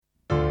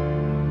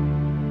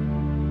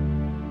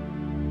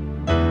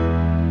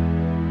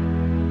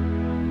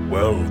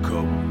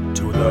Welcome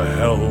to the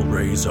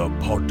Hellraiser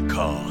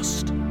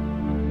podcast.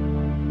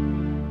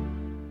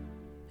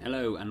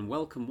 Hello and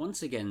welcome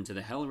once again to the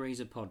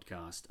Hellraiser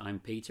podcast. I'm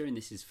Peter and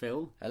this is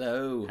Phil.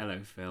 Hello. Hello,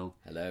 Phil.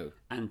 Hello.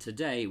 And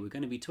today we're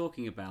going to be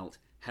talking about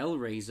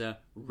Hellraiser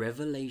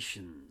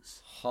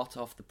Revelations. Hot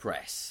off the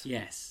press.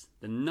 Yes,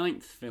 the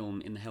 9th film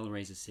in the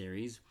Hellraiser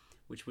series,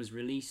 which was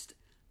released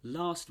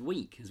last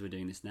week as we're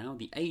doing this now,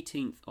 the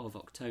 18th of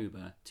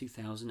October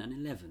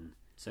 2011.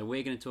 So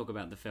we're going to talk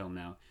about the film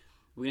now.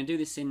 We're going to do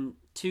this in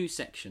two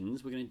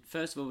sections. We're going to,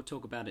 first of all,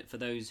 talk about it for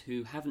those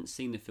who haven't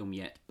seen the film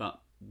yet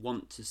but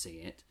want to see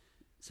it.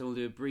 So we'll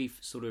do a brief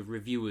sort of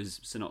reviewer's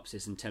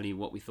synopsis and tell you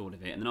what we thought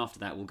of it. And then after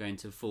that, we'll go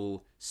into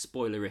full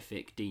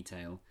spoilerific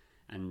detail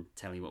and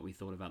tell you what we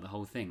thought about the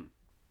whole thing.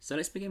 So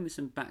let's begin with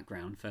some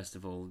background, first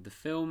of all. The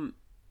film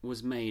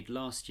was made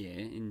last year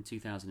in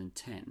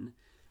 2010.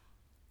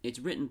 It's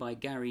written by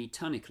Gary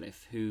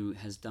Tunnicliffe, who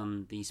has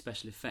done the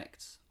special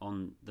effects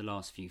on the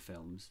last few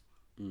films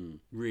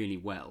really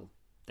well.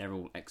 They're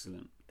all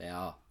excellent. They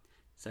are.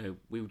 So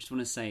we just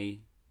want to say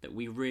that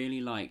we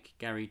really like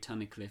Gary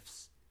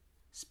Tunnicliffe's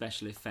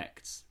special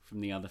effects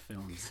from the other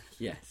films.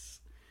 Yes.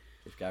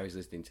 If Gary's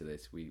listening to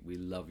this, we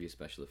love your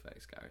special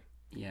effects, Gary.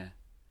 Yeah.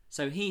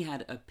 So he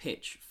had a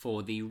pitch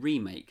for the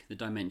remake that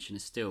Dimension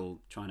is still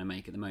trying to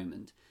make at the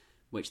moment,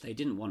 which they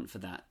didn't want for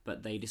that,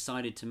 but they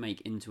decided to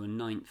make into a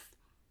 9th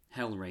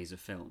Hellraiser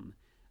film.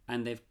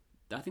 And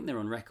I think they're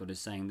on record as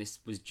saying this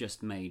was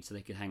just made so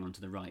they could hang on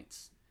to the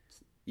rights.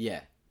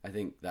 Yeah, I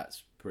think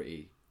that's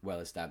pretty well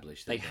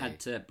established. They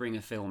had to bring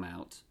a film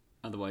out,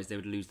 otherwise they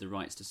would lose the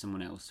rights to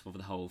someone else for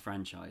the whole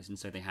franchise, and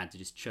so they had to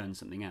just churn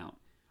something out.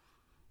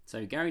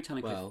 So Gary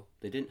Tunnicliffe... Well,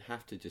 they didn't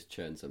have to just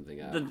churn something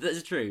out.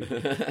 That's true.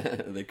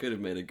 They could have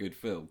made a good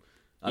film.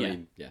 I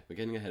mean, we're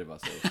getting ahead of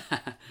ourselves.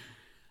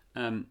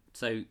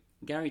 So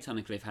Gary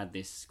Tunnicliffe had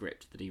this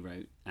script that he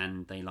wrote,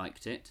 and they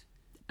liked it,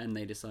 and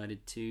they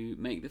decided to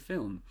make the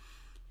film.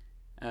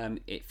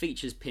 It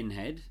features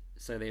Pinhead,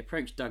 so they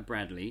approached Doug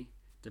Bradley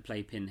to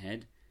play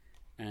Pinhead,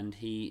 and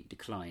he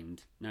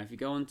declined. Now, if you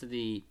go onto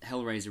the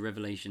Hellraiser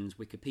Revelations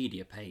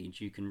Wikipedia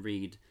page, you can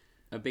read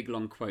a big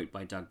long quote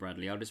by Doug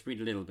Bradley. I'll just read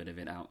a little bit of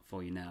it out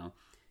for you now.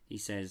 He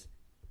says,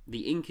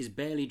 "The ink is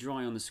barely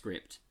dry on the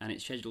script, and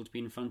it's scheduled to be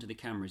in front of the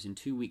cameras in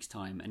 2 weeks'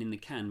 time and in the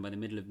can by the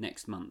middle of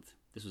next month."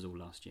 This was all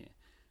last year.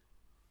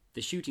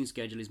 "The shooting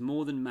schedule is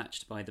more than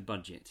matched by the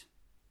budget."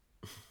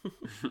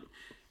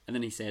 And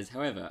then he says,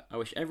 "However, I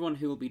wish everyone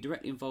who will be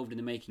directly involved in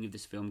the making of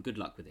this film good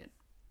luck with it."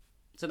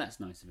 So that's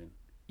nice of him.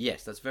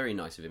 Yes, that's very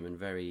nice of him and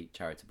very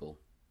charitable.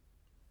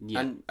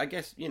 Yeah. And I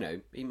guess,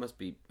 he must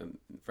be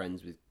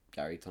friends with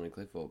Gary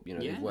Tunnicliffe, or,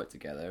 they've worked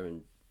together.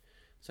 And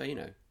so,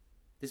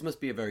 this must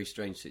be a very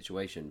strange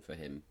situation for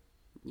him.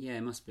 Yeah,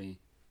 it must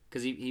be.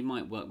 Because he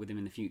might work with him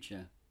in the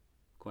future,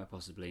 quite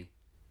possibly.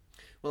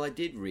 Well, I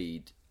did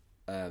read,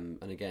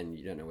 and again,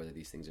 you don't know whether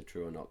these things are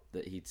true or not,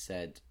 that he'd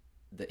said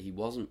that he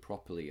wasn't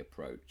properly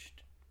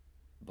approached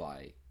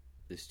by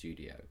the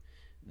studio,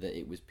 that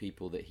it was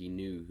people that he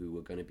knew who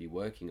were going to be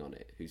working on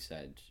it who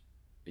said,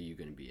 "Are you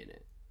going to be in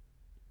it?"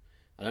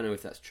 I don't know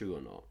if that's true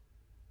or not,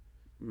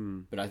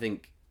 but I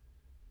think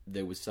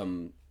there was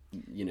some,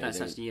 That's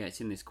actually,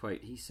 it's in this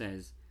quote. He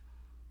says,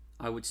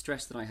 "I would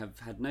stress that I have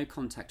had no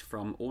contact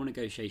from or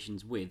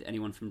negotiations with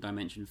anyone from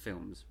Dimension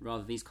Films.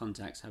 Rather, these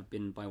contacts have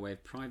been by way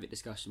of private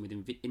discussion with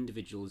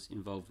individuals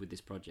involved with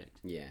this project."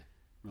 Yeah.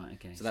 Right,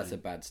 okay. So that's a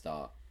bad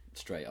start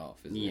straight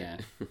off, isn't it? Yeah.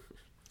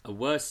 A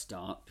worse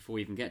start, before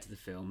we even get to the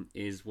film,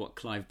 is what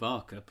Clive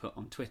Barker put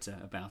on Twitter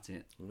about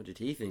it. What did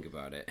he think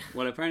about it?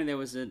 Well, apparently there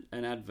was an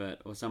advert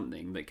or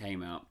something that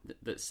came out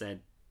that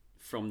said,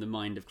 "From the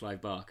mind of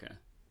Clive Barker."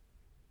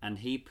 And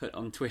he put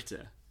on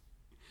Twitter,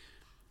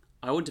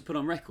 "I want to put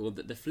on record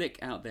that the flick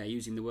out there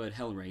using the word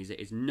Hellraiser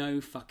is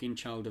no fucking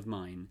child of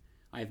mine.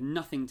 I have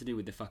nothing to do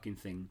with the fucking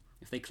thing.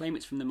 If they claim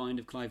it's from the mind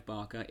of Clive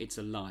Barker, it's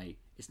a lie.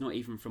 It's not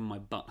even from my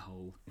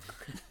butthole."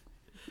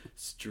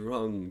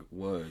 Strong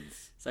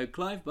words. So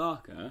Clive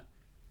Barker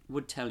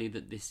would tell you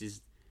that this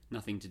is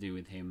nothing to do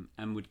with him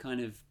and would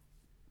kind of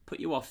put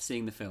you off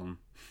seeing the film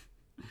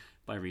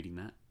by reading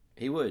that.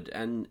 He would,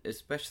 and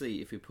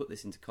especially if we put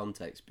this into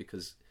context,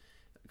 because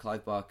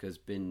Clive Barker's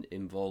been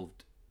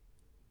involved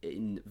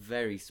in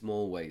very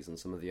small ways on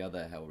some of the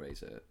other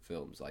Hellraiser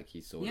films. Like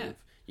he's sort of,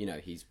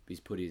 he's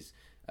put his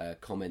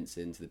comments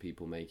into the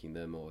people making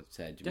them, or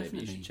said, Definitely.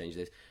 Maybe you should change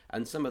this.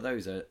 And some of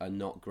those are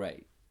not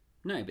great.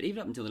 No, but even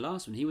up until the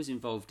last one, he was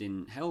involved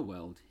in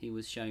Hellworld. He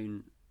was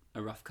shown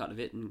a rough cut of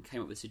it and came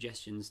up with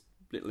suggestions,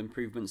 little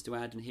improvements to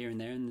add and here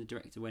and there, and the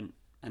director went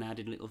and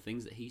added little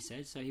things that he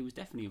said, so he was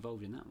definitely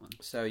involved in that one.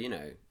 So,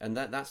 and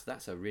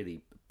that's a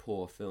really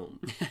poor film.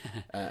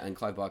 And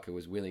Clive Barker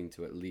was willing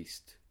to at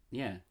least,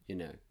 have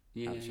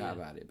a chat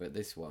about it. But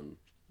this one,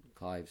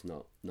 Clive's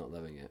not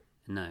loving it.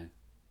 No.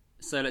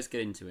 So let's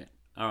get into it.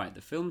 All right, the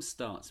film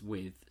starts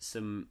with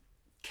some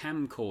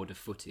camcorder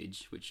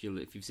footage, which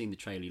if you've seen the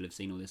trailer, you'll have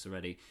seen all this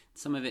already.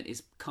 Some of it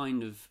is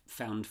kind of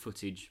found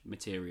footage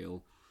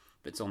material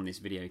that's on this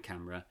video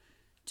camera.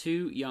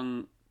 Two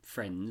young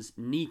friends,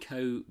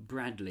 Nico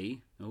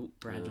Bradley.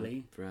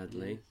 Bradley,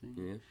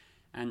 yeah.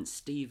 And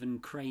Stephen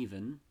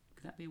Craven.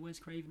 Could that be a Wes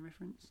Craven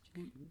reference? Do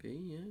you think? Could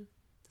be, yeah.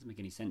 Doesn't make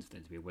any sense for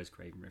there to be a Wes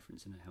Craven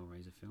reference in a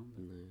Hellraiser film.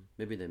 But No.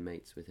 Maybe they're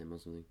mates with him or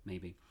something.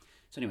 maybe.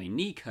 So anyway,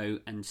 Nico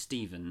and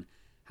Stephen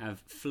have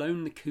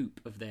flown the coop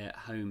of their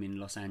home in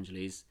Los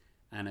Angeles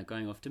and are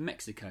going off to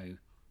Mexico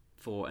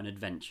for an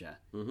adventure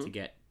to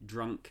get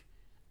drunk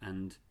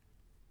and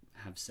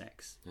have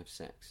sex. Have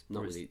sex,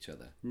 not with each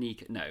other.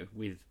 No,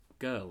 with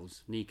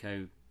girls.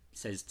 Nico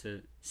says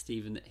to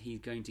Stephen that he's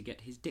going to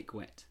get his dick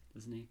wet,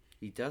 doesn't he?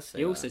 He does say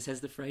He also that.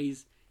 says the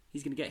phrase,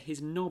 he's going to get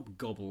his knob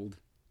gobbled.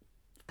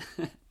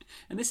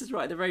 And this is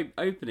right at the very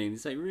opening,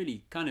 so it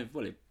really kind of,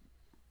 it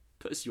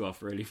puts you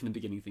off really from the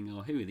beginning, thinking,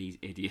 oh, who are these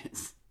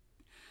idiots?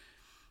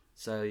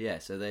 So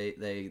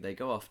they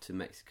go off to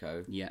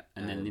Mexico. Yeah,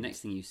 and then the next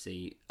thing you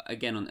see,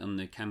 again on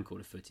the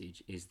camcorder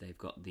footage, is they've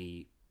got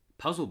the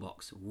puzzle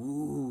box.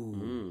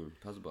 Ooh.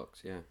 Puzzle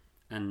box, yeah.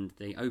 And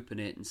they open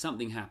it, and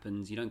something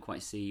happens you don't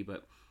quite see,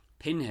 but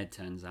Pinhead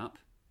turns up.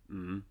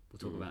 We'll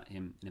talk about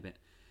him in a bit.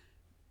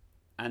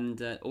 And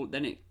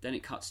then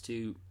it cuts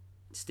to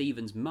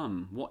Stephen's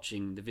mum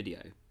watching the video.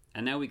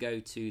 And now we go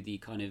to the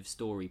kind of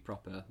story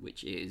proper,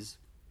 which is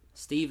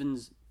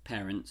Stephen's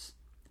parents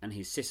and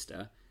his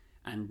sister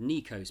and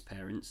Nico's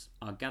parents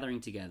are gathering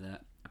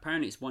together.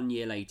 Apparently it's 1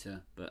 year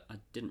later, but I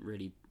didn't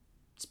really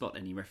spot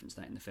any reference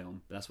to that in the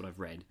film, but that's what I've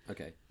read.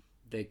 Okay.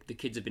 The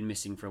kids have been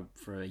missing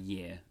for a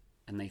year,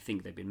 and they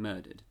think they've been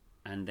murdered.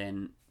 And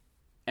then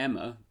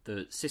Emma,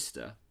 the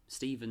sister,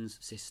 Stephen's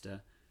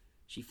sister,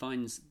 she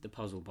finds the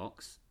puzzle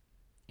box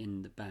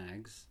in the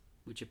bags,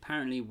 which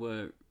apparently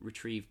were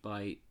retrieved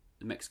by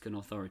the Mexican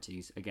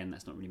authorities. Again,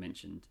 that's not really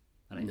mentioned,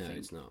 I don't think. No,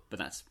 it's not. But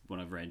that's what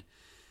I've read.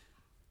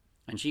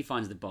 And she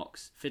finds the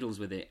box, fiddles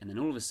with it, and then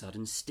all of a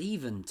sudden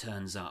Stephen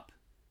turns up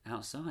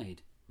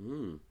outside.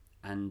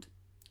 And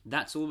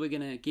that's all we're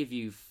going to give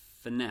you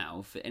for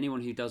now. For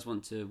anyone who does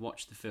want to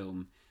watch the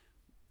film,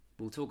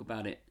 we'll talk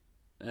about it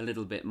a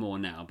little bit more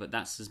now, but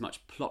that's as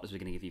much plot as we're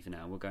going to give you for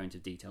now. We'll go into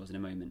details in a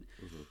moment.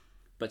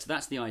 But so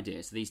that's the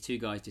idea. So these two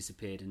guys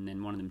disappeared, and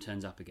then one of them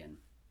turns up again.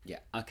 Yeah.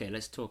 Okay,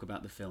 let's talk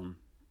about the film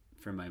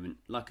for a moment,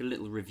 like a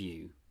little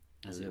review,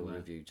 as it were. A little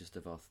review just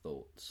of our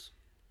thoughts.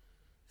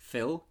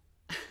 Phil?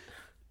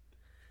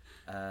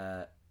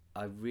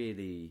 I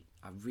really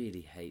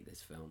hate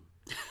this film.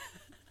 I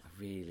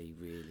really,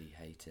 really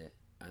hate it,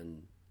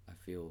 and I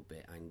feel a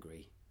bit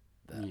angry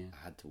that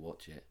I had to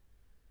watch it.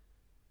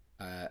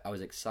 I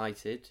was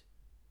excited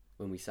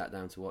when we sat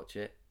down to watch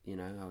it. You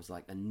know, I was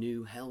like, a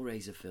new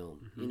Hellraiser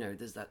film. You know,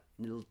 there's that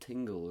little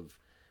tingle of,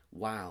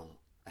 wow,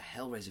 a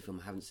Hellraiser film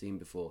I haven't seen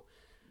before.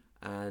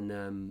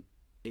 And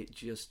it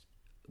just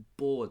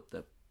bored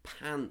the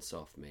pants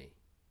off me.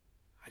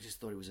 I just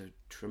thought it was a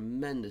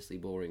tremendously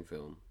boring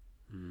film.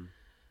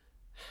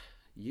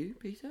 You,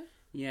 Peter?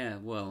 Yeah,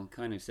 well,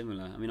 kind of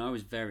similar. I mean, I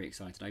was very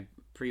excited. I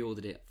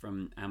pre-ordered it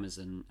from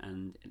Amazon,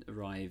 and it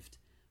arrived,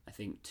 I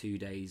think, 2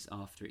 days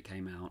after it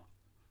came out.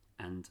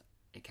 And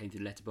it came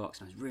through Letterboxd,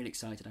 and I was really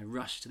excited. I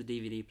rushed to the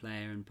DVD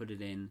player and put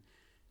it in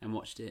and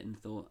watched it and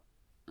thought,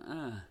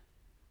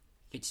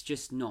 it's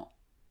just not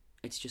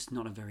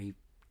a very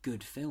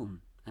good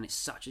film. And it's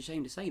such a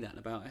shame to say that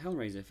about a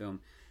Hellraiser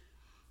film.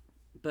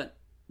 But,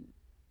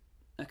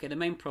 okay, the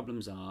main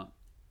problems are,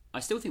 I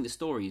still think the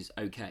story's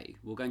okay.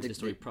 We'll go into the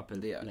story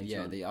properly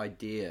later on. The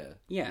idea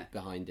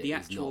behind it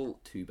is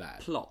not too bad.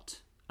 Plot,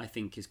 I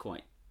think, is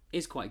quite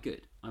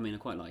good. I mean, I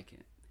quite like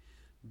it.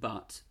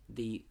 But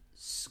the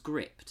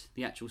script,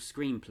 the actual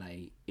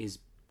screenplay, is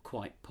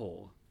quite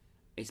poor.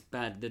 It's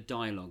bad. The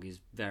dialogue is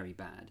very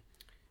bad.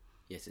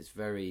 Yes,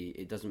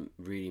 it doesn't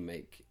really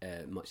make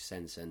much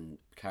sense, and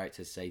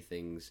characters say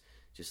things,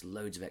 just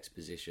loads of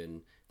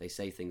exposition. They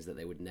say things that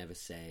they would never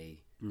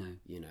say. No.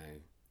 You know.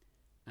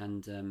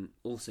 And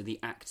also the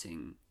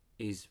acting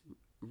is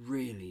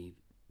really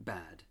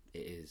bad. It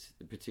is,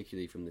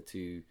 particularly from the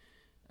two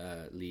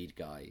lead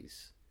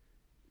guys.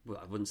 Well,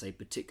 I wouldn't say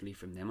particularly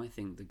from them. I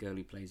think the girl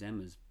who plays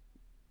Emma's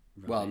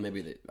rubbish. Well,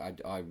 maybe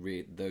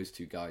those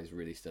two guys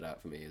really stood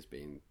out for me as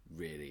being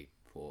really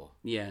poor.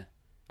 Yeah.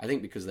 I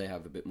think because they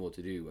have a bit more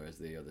to do, whereas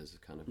the others are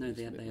kind of... No,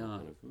 they are.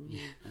 Kind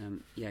of,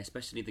 yeah,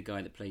 especially the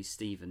guy that plays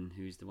Stephen,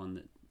 who's the one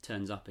that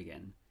turns up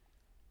again.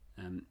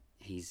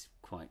 He's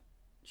quite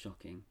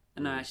shocking.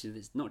 And no, actually,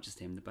 it's not just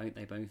him.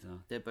 They both are.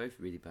 They're both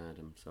really bad,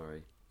 I'm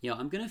sorry. Yeah,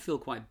 I'm going to feel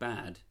quite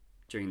bad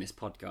during this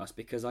podcast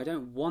because I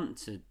don't want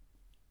to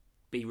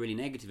be really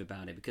negative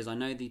about it, because I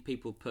know the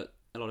people put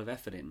a lot of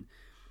effort in.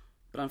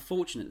 But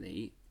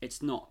unfortunately,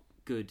 it's not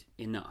good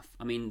enough.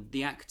 I mean,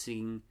 the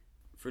acting,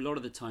 for a lot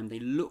of the time, they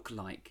look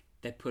like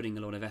they're putting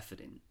a lot of effort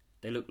in.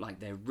 They look like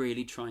they're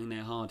really trying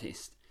their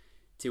hardest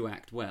to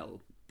act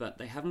well, but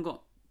they haven't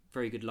got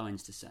very good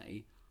lines to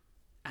say,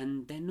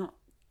 and they're not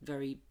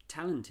very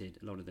talented,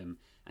 a lot of them.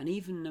 And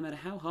even no matter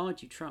how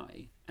hard you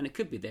try, and it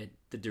could be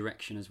the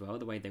direction as well,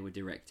 the way they were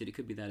directed, it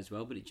could be that as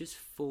well, but it just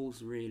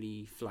falls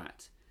really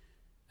flat.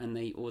 And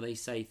they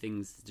say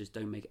things that just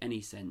don't make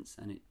any sense,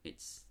 and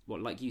it's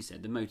like you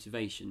said, the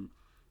motivation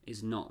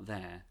is not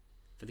there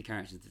for the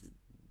characters.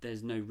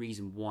 There's no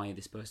reason why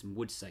this person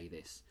would say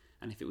this,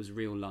 and if it was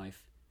real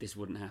life, this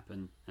wouldn't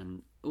happen,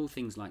 and all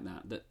things like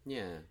that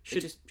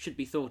should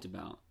be thought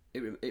about.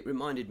 It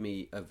reminded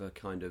me of a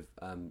kind of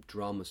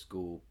drama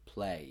school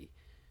play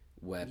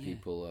where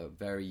people are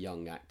very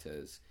young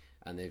actors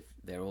and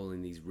they're all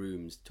in these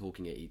rooms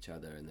talking at each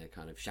other and they're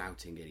kind of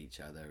shouting at each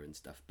other and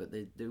stuff. But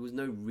there's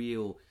no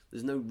real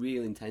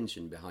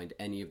intention behind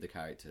any of the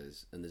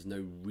characters, and there's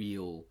no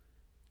real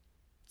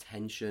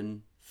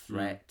tension,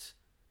 threat,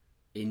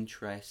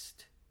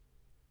 interest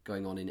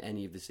going on in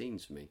any of the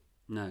scenes for me.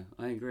 No,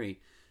 I agree.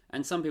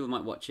 And some people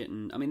might watch it,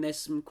 and I mean, there's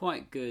some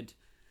quite good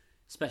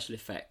special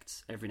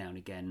effects every now and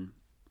again.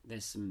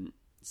 There's some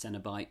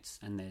Cenobites,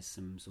 and there's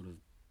some sort of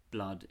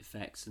blood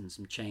effects and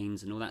some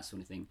chains and all that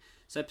sort of thing.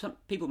 So some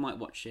people might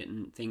watch it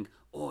and think,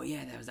 oh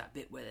yeah, there was that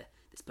bit where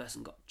this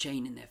person got a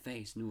chain in their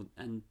face,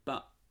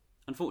 but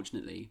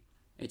unfortunately,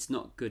 it's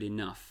not good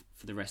enough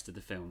for the rest of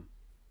the film.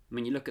 I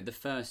mean, you look at the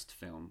first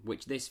film,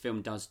 which this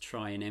film does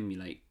try and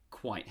emulate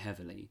quite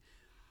heavily.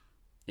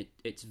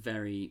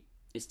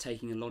 It's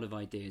taking a lot of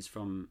ideas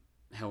from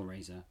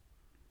Hellraiser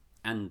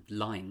and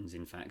lines,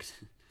 in fact.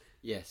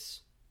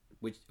 Yes,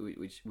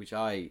 which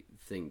I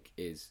think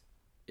is,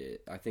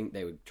 I think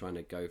they were trying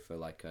to go for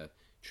like a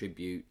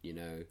tribute,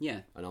 an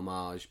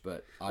homage.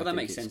 But that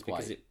makes sense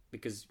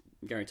because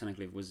Gary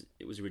Tunnicliffe was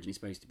originally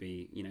supposed to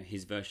be,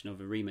 his version of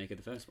a remake of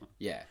the first one.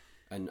 Yeah,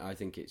 and I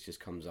think it just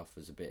comes off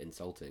as a bit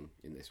insulting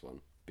in this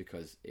one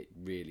because it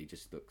really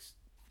just looks.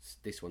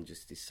 This one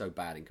just is so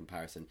bad in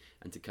comparison,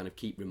 and to kind of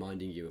keep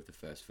reminding you of the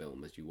first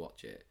film as you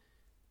watch it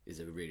is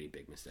a really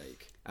big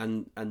mistake.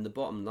 And the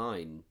bottom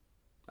line,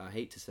 I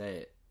hate to say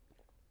it,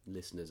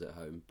 listeners at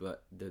home,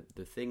 but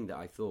the thing that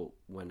I thought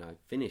when I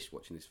finished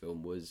watching this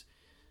film was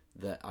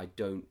that I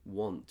don't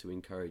want to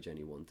encourage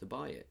anyone to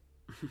buy it.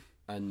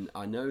 And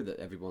I know that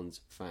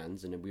everyone's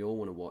fans and we all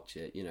want to watch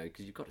it,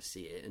 because you've got to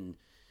see it, and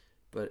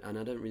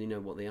I don't really know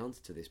what the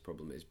answer to this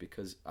problem is,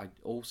 because I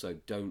also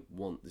don't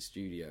want the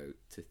studio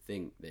to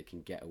think they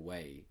can get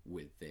away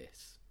with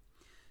this.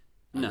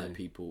 And no, that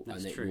people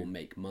that's and it true. will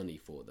make money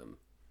for them.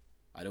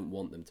 I don't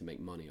want them to make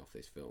money off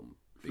this film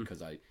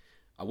because I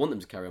want them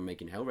to carry on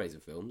making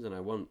Hellraiser films and I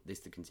want this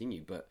to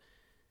continue. But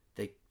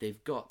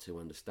they've got to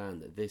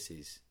understand that this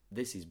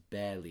is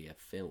barely a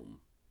film.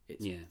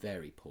 It's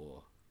very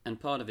poor. And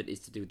part of it is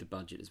to do with the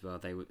budget as well.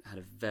 They had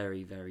a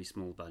very, very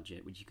small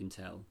budget, which you can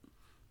tell.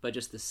 But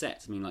just the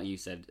sets, I mean, like you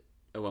said,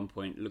 at one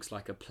point, it looks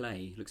like a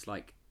play. It looks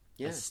like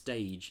a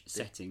stage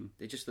setting.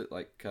 They just look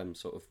like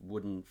sort of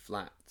wooden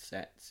flat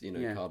sets,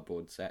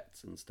 cardboard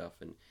sets and stuff.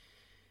 And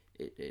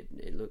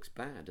it looks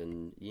bad.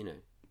 And,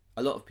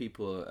 a lot of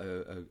people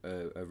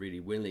are really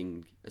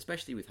willing,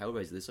 especially with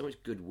Hellraiser. There's so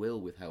much goodwill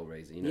with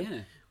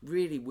Hellraiser,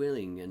 really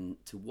willing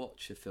and to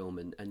watch a film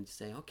and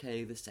say,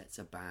 okay, the sets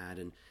are bad,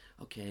 and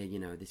okay,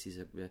 this is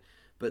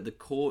but the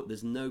core.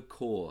 There's no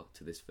core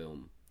to this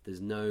film.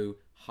 There's no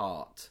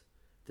heart.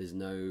 There's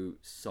no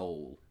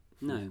soul.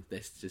 No,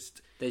 there's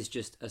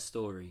just a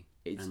story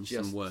and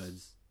some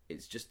words.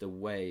 It's just a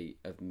way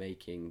of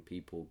making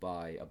people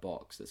buy a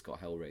box that's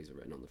got Hellraiser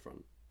written on the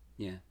front.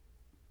 Yeah.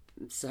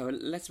 So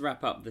let's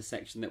wrap up the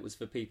section that was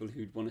for people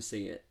who'd want to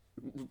see it.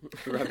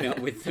 Wrapping up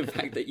with the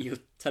fact that you're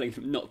telling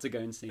them not to go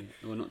and see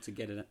it or not to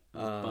get it,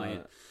 buy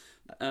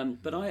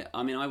it. But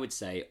I would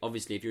say,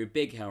 obviously, if you're a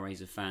big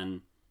Hellraiser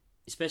fan,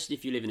 especially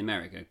if you live in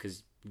America,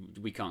 because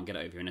we can't get it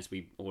over here unless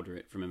we order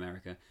it from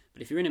America.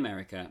 But if you're in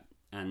America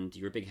and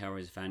you're a big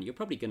Hellraiser fan, you're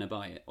probably going to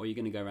buy it, or you're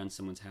going to go around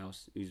someone's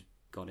house who's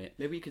got it.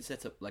 Maybe you could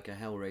set up like a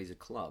Hellraiser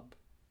club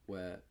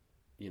where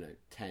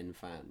 10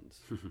 fans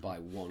buy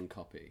one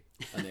copy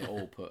and they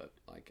all put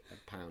like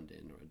 £1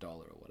 in or $1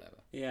 or whatever.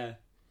 Yeah,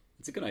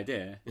 it's a good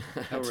idea.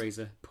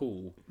 Hellraiser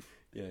pool.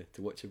 Yeah,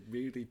 to watch a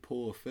really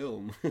poor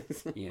film.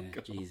 Yeah,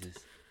 Jesus.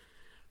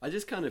 I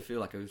just kind of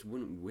feel like I just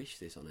wouldn't wish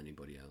this on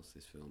anybody else,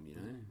 this film,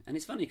 And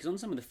it's funny because on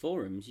some of the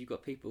forums you've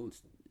got people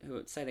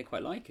who say they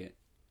quite like it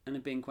and are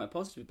being quite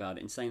positive about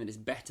it and saying that it's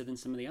better than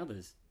some of the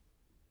others.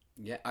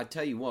 Yeah, I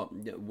tell you what,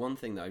 one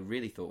thing that I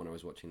really thought when I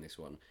was watching this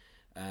one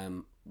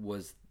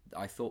was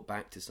I thought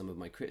back to some of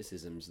my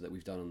criticisms that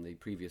we've done on the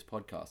previous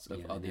podcasts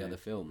of the other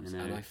films,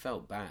 and I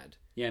felt bad.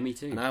 Yeah, me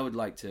too. And I would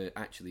like to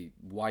actually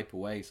wipe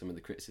away some of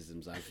the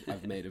criticisms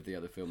I've made of the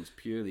other films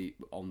purely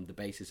on the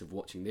basis of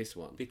watching this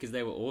one. Because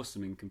they were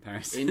awesome in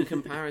comparison. In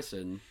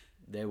comparison,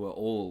 they were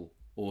all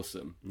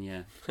awesome.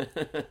 Yeah.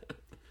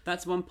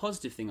 That's one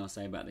positive thing I'll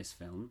say about this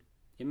film.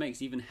 It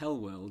makes even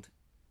Hellworld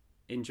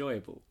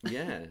enjoyable.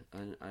 Yeah,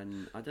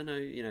 and I don't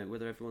know,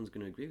 whether everyone's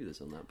going to agree with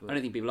us on that. But I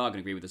don't think people are going to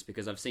agree with us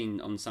because I've seen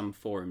on some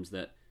forums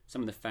that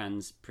some of the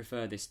fans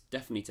prefer this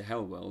definitely to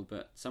Hellworld,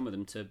 but some of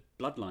them to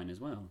Bloodline as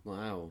well.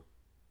 Wow.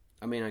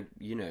 I mean,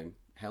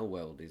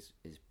 Hellworld is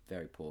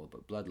very poor,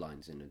 but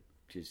Bloodline's in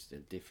just a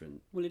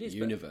different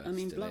universe. But, I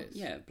mean, this.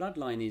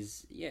 Bloodline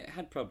is it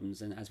had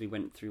problems, and as we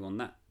went through on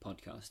that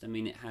podcast, I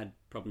mean, it had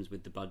problems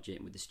with the budget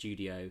and with the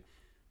studio,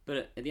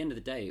 but at the end of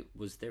the day,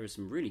 there was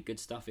some really good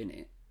stuff in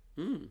it.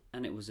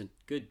 And it was a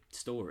good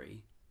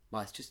story.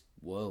 Well, it's just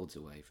worlds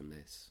away from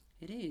this.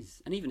 It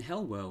is. And even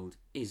Hellworld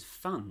is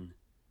fun.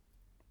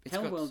 It's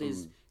got Hellworld some-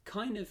 is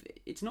kind of...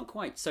 It's not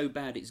quite so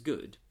bad it's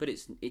good, but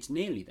it's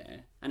nearly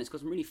there. And it's got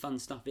some really fun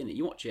stuff in it.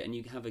 You watch it and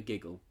you have a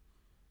giggle.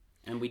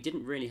 And we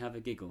didn't really have a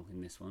giggle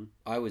in this one.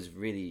 I was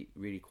really,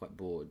 really quite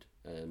bored,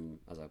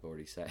 as I've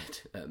already said.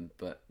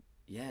 But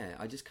yeah,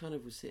 I just kind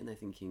of was sitting there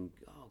thinking,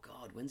 oh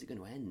God, when's it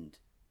going to end?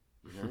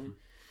 You know?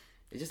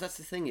 That's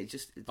the thing.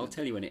 I'll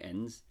tell you when it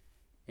ends.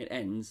 It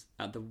ends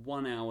at the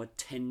 1 hour,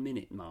 10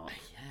 minute mark.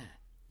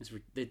 Yeah.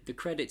 The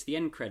credits, the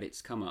end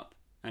credits come up,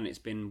 and it's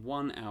been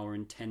 1 hour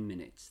and 10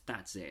 minutes.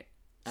 That's it.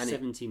 And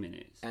 70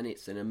 minutes. And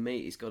it's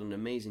got an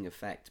amazing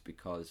effect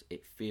because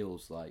it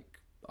feels like,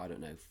 I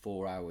don't know,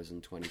 4 hours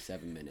and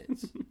 27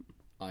 minutes,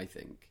 I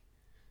think.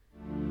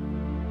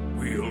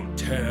 We'll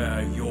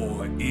tear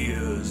your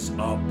ears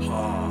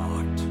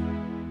apart.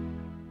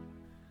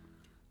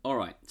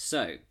 Alright,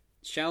 so,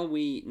 shall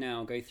we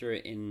now go through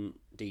it in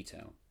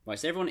detail? Right,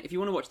 so everyone, if you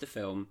want to watch the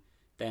film,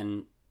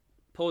 then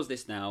pause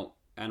this now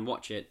and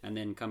watch it, and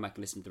then come back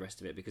and listen to the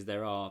rest of it, because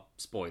there are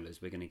spoilers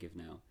we're going to give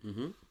now.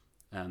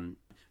 Mm-hmm.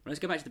 Let's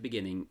go back to the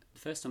beginning. The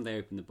first time they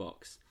opened the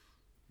box,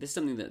 this is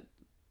something that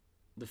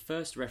the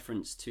first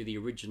reference to the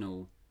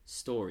original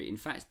story, in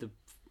fact, the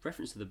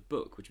reference to the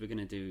book, which we're going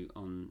to do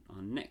on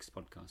our next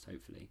podcast,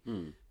 hopefully.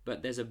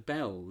 But there's a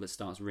bell that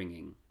starts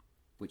ringing.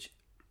 Which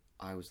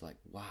I was like,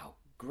 wow,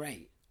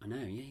 great. I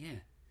know, yeah.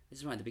 This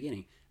is right at the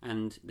beginning.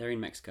 And they're in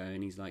Mexico,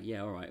 and he's like,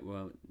 yeah, all right,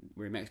 well,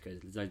 we're in Mexico,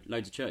 there's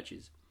loads of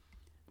churches.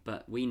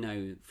 But we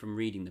know from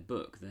reading the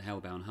book, The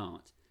Hellbound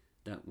Heart,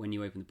 that when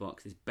you open the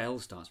box, this bell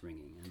starts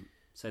ringing. And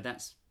so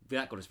that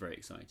got us very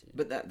excited.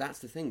 But that's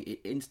the thing.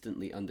 It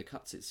instantly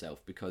undercuts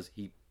itself because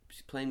he's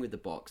playing with the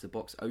box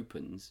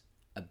opens,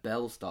 a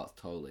bell starts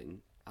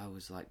tolling. I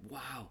was like,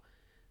 wow,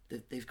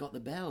 they've got the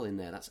bell in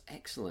there. That's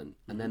excellent.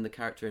 And then the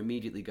character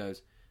immediately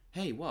goes,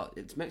 hey, what?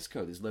 It's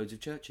Mexico. There's loads of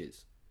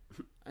churches.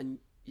 And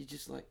you're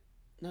just like,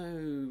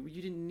 no,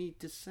 you didn't need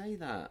to say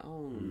that.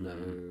 Oh,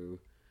 no.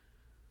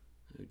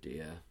 Oh,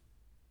 dear.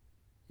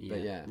 Yeah.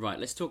 But yeah. Right,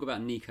 let's talk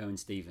about Nico and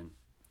Steven.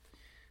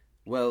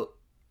 Well,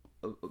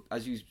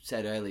 as you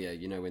said earlier,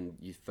 you know, when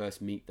you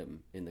first meet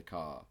them in the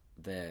car,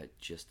 they're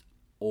just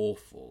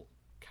awful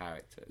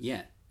characters.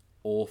 Yeah.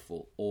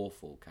 Awful,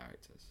 awful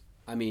characters.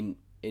 I mean,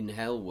 in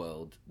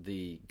Hellworld,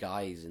 the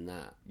guys in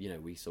that, you know,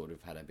 we sort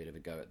of had a bit of a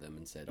go at them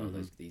and said,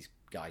 these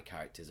guy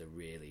characters are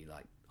really,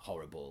 like,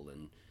 horrible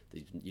and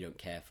you don't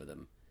care for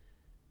them.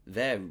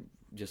 They're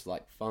just,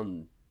 like,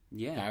 fun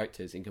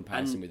characters in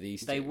comparison with these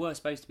two. They were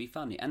supposed to be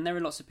funny. And there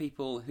are lots of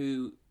people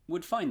who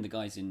would find the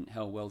guys in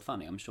Hellworld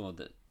funny. I'm sure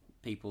that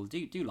people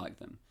do like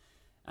them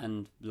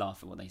and laugh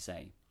at what they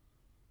say.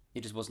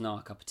 It just wasn't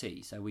our cup of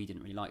tea, so we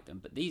didn't really like them.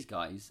 But these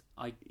guys,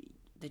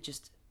 they're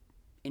just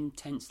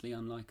intensely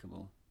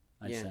unlikable,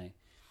 I'd say.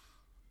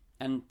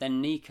 And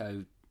then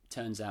Nico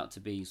turns out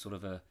to be sort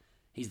of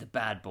he's the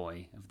bad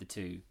boy of the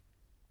two.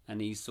 And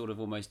he's sort of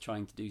almost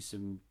trying to do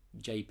some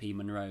J.P.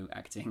 Monroe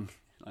acting,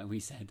 like we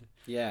said.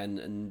 Yeah,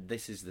 and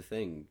this is the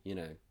thing, you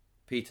know.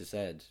 Peter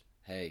said,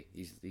 hey,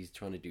 he's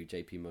trying to do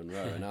J.P.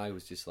 Monroe. And I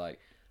was just like,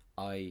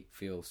 I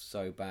feel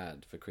so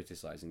bad for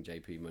criticising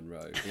J.P.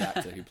 Monroe, the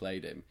actor who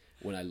played him,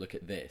 when I look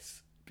at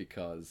this,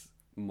 because,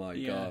 my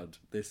God,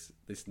 this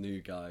new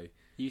guy.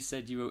 You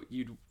said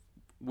you'd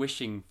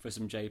wishing for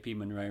some J.P.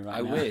 Monroe right now.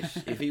 I wish.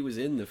 If he was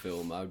in the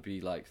film, I would be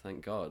like,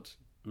 thank God.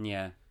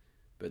 Yeah.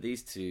 But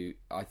these two,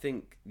 I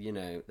think, you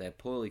know, they're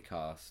poorly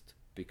cast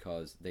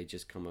because they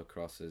just come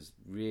across as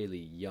really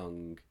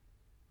young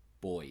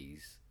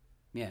boys.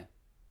 Yeah.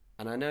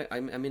 And I know, I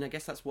mean, I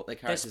guess that's what their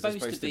characters are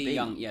supposed to be.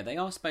 Young. Yeah, they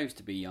are supposed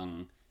to be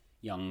young,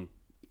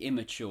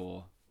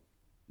 immature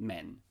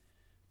men,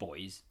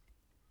 boys,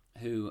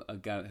 who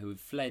have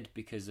fled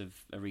because of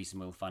a reason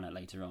we'll find out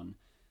later on,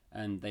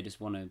 and they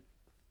just want to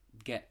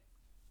get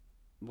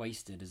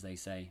wasted, as they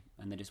say,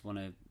 and they just want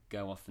to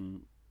go off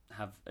and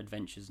have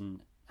adventures and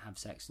have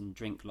sex and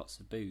drink lots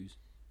of booze.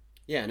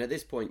 Yeah, and at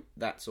this point,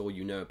 that's all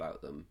you know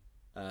about them.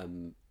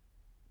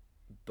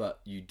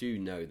 But you do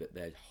know that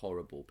they're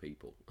horrible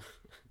people.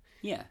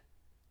 Yeah.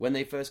 When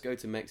they first go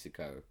to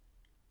Mexico,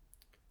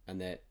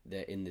 and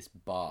they're in this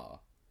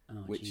bar,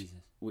 which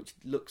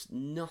looks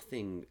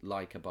nothing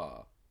like a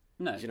bar.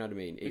 No. Do you know what I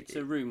mean? It's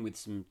a room with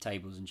some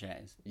tables and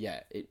chairs.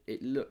 Yeah,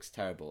 it looks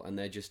terrible, and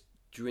they're just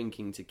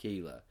drinking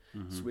tequila,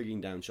 swigging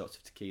down shots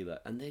of tequila,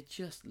 and they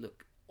just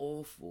look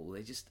awful.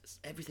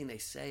 Everything they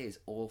say is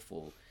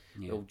awful.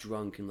 Yeah. They're all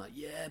drunk and like,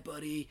 yeah,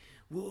 buddy,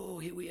 whoa,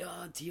 here we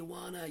are,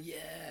 Tijuana,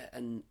 yeah,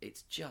 and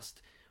it's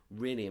just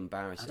really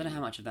embarrassing. I don't know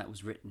how much of that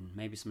was written.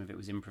 Maybe some of it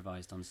was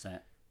improvised on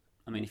set.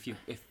 I mean,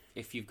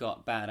 if you've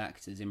got bad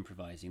actors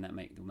improvising,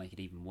 will make it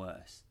even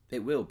worse.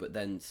 It will, but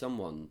then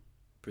someone,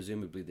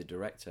 presumably the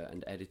director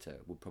and editor,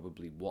 will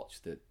probably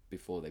watch that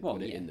before they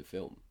put it in the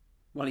film.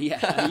 Well,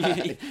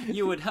 yeah,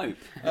 you would hope.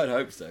 I'd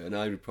hope so, and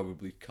I would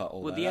probably cut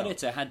all that out. Well, the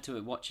editor had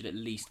to watch it at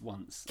least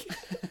once.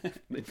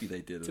 Maybe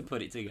they didn't. To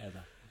put it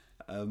together.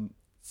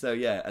 So,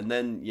 yeah, and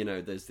then, you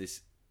know, there's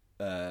this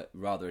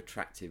rather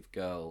attractive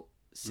girl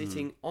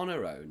sitting on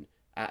her own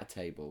at a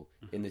table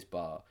in this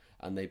bar,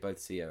 and they both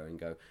see her and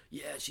go,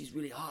 yeah, she's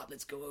really hot,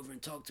 let's go over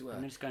and talk to her.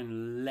 And they're just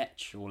going lech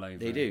all over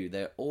They her. do.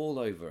 They're all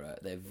over her.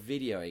 They're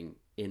videoing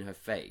in her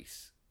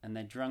face. And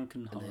they're drunk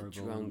and horrible. And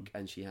they're drunk,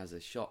 and she has a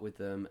shot with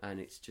them, and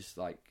it's just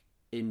like,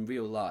 in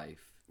real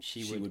life,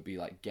 she would be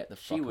like, get the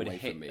fuck away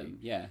from me. Them,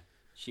 yeah.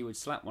 She would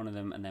slap one of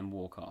them and then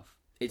walk off.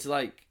 It's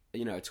like,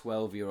 you know, a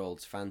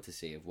 12-year-old's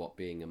fantasy of what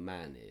being a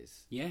man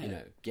is. Yeah. You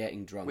know,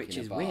 getting drunk in a bar. Which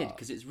is weird,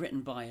 because it's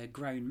written by a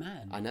grown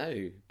man. I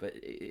know,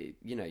 but,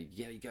 you know,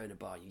 yeah, you go in a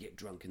bar, you get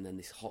drunk, and then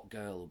this hot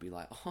girl will be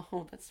like,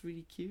 oh, that's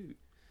really cute.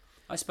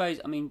 I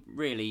suppose, I mean,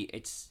 really,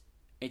 it's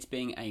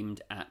being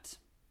aimed at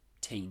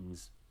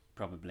teens,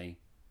 probably.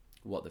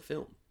 What, the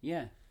film?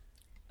 Yeah.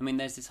 I mean,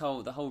 there's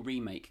the whole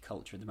remake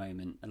culture at the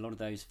moment. A lot of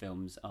those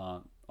films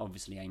are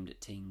obviously aimed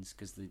at teens,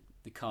 because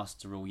the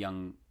casts are all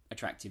young,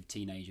 attractive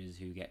teenagers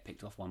who get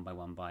picked off one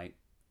by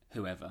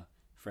whoever,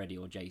 Freddy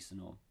or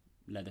Jason or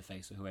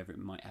Leatherface or whoever it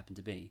might happen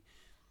to be.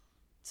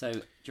 So,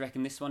 do you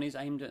reckon this one is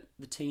aimed at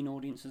the teen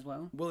audience as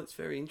well? Well, it's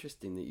very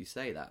interesting that you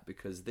say that,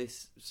 because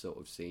this sort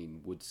of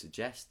scene would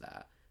suggest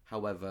that.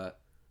 However,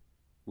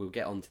 we'll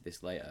get onto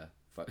this later,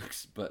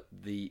 folks, but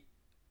the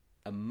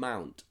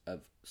amount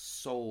of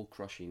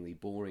soul-crushingly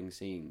boring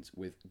scenes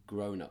with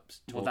grown-ups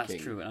talking that's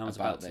true, and I was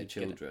about about their to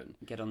children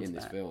get onto in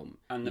this that. film.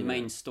 And the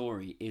main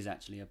story is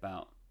actually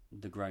about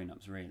the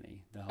grown-ups,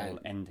 really. The whole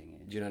ending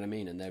is. Do you know what I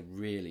mean? And they're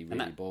really,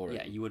 really boring.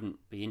 Yeah, you wouldn't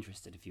be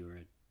interested if you were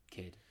a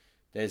kid.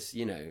 There's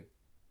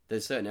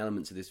certain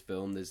elements of this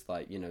film. There's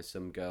like, you know,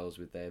 some girls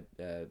with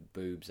their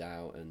boobs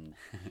out, and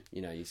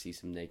you know, you see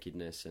some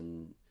nakedness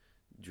and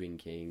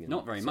drinking. And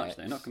not very sex. much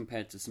though, not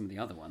compared to some of the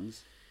other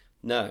ones.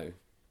 No,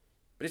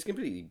 but it's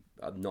completely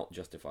not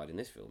justified in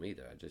this film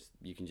either.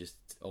 You can just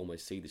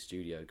almost see the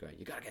studio going,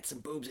 "You gotta get some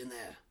boobs in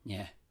there.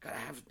 Yeah, gotta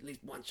have at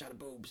least one shot of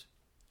boobs."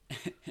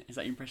 Is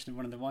that your impression of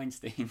one of the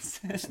Weinsteins?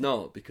 It's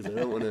not, because I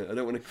don't want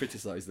to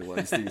criticize the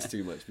Weinsteins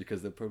too much,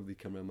 because they'll probably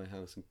come around my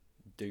house and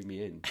do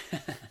me in.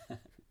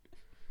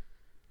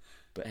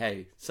 But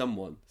hey,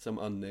 some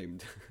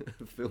unnamed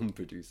film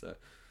producer.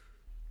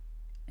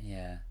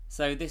 Yeah.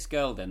 So this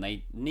girl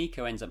then,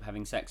 Nico ends up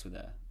having sex with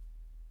her.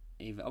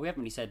 We haven't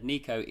really said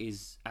Nico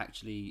is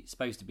actually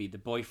supposed to be the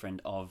boyfriend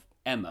of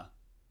Emma,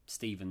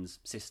 Stephen's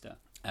sister.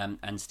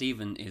 And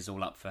Stephen is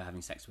all up for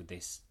having sex with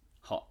this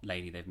hot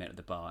lady they've met at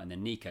the bar, and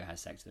then Nico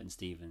has sex with her, and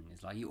Stephen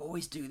is like, "You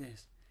always do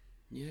this."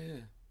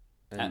 Yeah.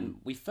 And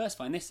we first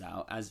find this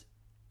out as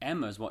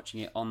Emma's watching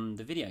it on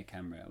the video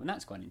camera, and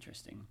that's quite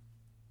interesting.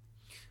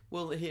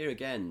 Well, here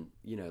again,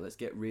 you know, let's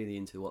get really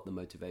into what the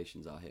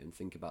motivations are here and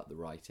think about the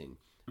writing.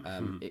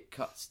 It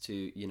cuts to,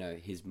 you know,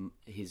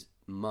 his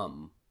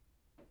mum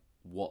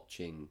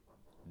watching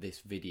this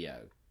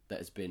video that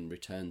has been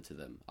returned to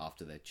them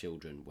after their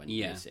children went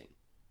missing.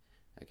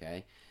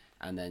 Okay?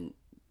 And then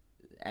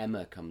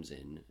Emma comes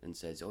in and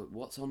says, "Oh,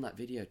 what's on that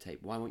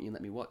videotape? Why won't you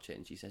let me watch it?"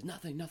 And she says,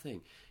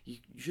 Nothing. You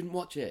shouldn't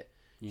watch it."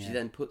 Yeah. She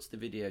then puts the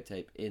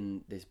videotape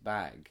in this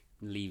bag.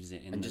 Leaves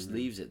it in and just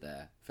leaves it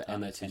there for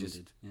Emma to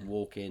just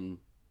walk in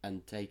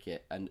and take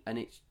it. And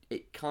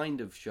it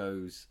kind of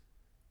shows...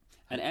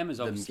 And Emma's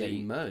them obviously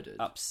getting murdered.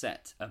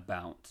 Upset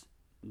about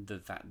the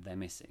fact they're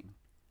missing.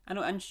 And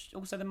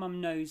also the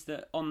mum knows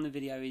that on the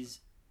video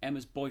is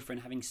Emma's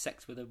boyfriend having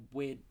sex with a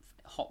weird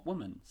hot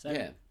woman.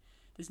 So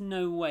there's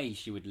no way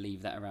she would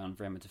leave that around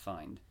for Emma to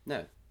find.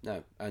 No.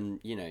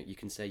 And, you know, you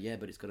can say, yeah,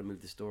 but it's got to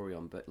move the story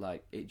on. But,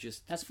 like, it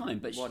just... That's fine,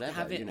 but whatever,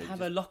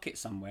 have a locket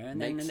somewhere, and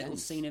then a little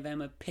scene of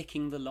Emma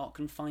picking the lock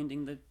and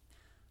finding the...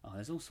 Oh,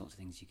 there's all sorts of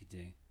things you could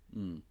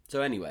do.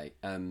 So anyway,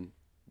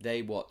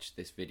 they watch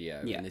this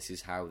video, and this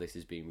is how this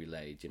is being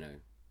relayed, you know.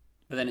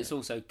 But then it's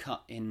also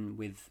cut in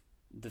with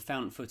the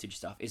found footage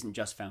stuff. Isn't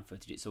just found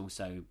footage, it's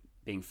also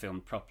being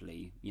filmed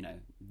properly, you know,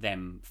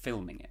 them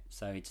filming it.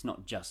 So it's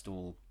not just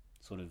all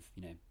sort of,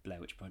 you know, Blair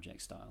Witch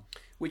Project style.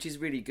 Which is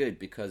really good,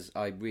 because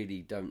I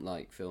really don't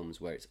like films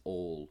where it's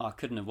all... I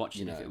couldn't have watched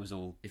it if it was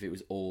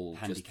all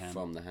just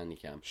from the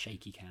handycam.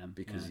 Shaky cam.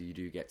 Because you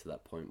do get to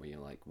that point where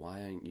you're like,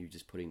 why aren't you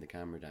just putting the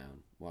camera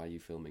down? Why are you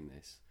filming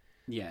this?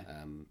 Yeah.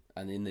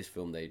 And in this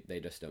film, they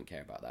just don't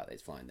care about that.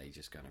 It's fine. They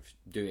just kind of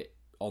do it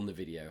on the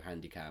video,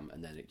 handycam,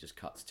 and then it just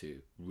cuts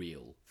to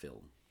real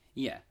film.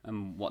 Yeah,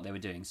 and what they were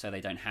doing, so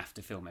they don't have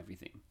to film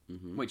everything.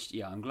 Mm-hmm. Which,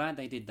 I'm glad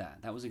they did that.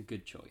 That was a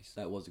good choice.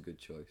 That was a good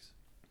choice.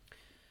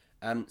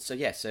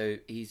 So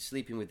he's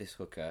sleeping with this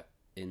hooker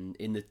in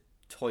the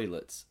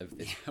toilets of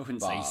this I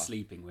wouldn't bar. say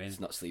sleeping with. He's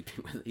not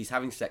sleeping with her. He's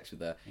having sex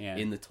with her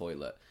in the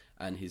toilet,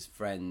 and his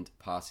friend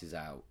passes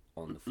out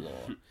on the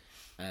floor,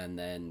 and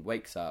then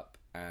wakes up,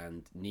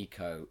 and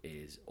Nico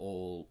is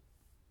all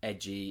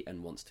edgy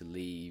and wants to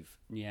leave.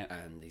 Yeah.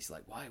 And he's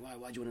like, why do you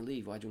want to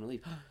leave? Why do you want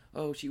to leave?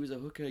 Oh, she was a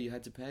hooker, you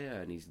had to pay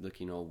her. And he's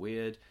looking all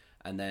weird.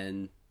 And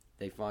then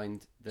they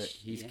find that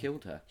he's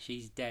killed her.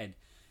 She's dead.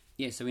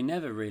 Yeah, so we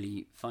never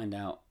really find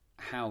out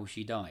how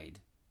she died.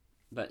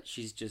 But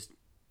she's just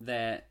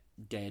there,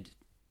 dead,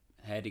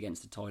 head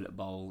against the toilet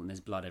bowl, and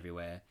there's blood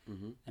everywhere.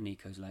 Mm-hmm. And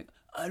Nico's like,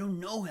 I don't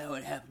know how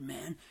it happened,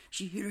 man.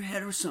 She hit her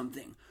head or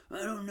something.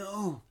 I don't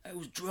know. I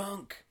was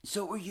drunk.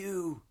 So were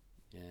you.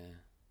 Yeah.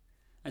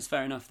 That's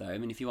fair enough, though. I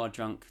mean, if you are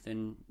drunk,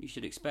 then you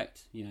should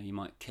expect, you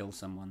might kill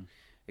someone.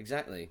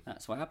 Exactly.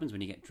 That's what happens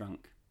when you get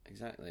drunk.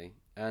 Exactly.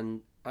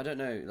 And I don't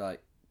know,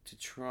 like, to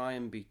try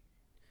and be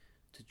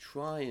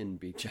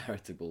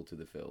charitable to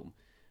the film,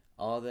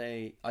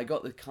 I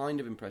got the kind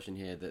of impression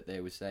here that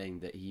they were saying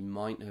that he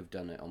might have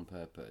done it on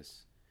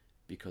purpose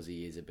because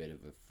he is a bit of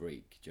a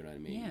freak. Do you know what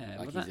I mean? Yeah.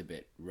 Like, he's a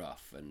bit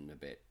rough and a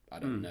bit, I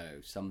don't know,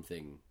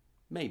 something,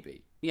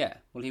 maybe. Yeah.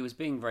 Well, he was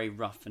being very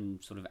rough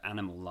and sort of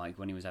animal-like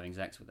when he was having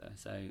sex with her.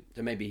 So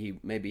maybe he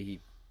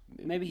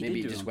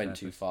just went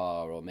too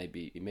far, or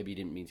maybe he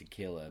didn't mean to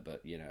kill her,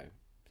 but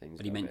things.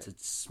 But he meant to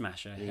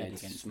smash her head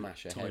against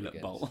the toilet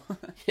bowl.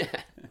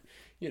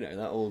 Yeah,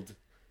 that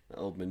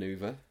old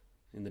maneuver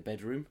in the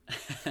bedroom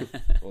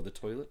or the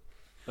toilet.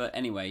 But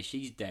anyway,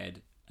 she's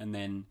dead, and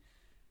then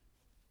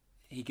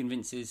he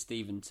convinces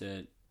Stephen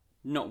to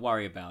not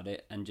worry about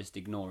it and just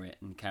ignore it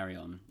and carry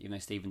on, even though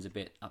Stephen's a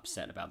bit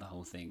upset about the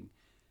whole thing.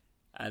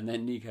 And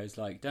then Nico's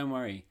like, "Don't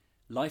worry,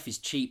 life is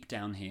cheap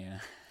down here."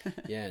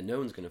 Yeah, no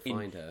one's going to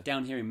find her.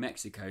 Down here in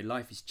Mexico,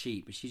 life is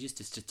cheap, but she's just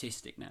a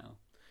statistic now.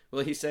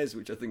 Well, he says,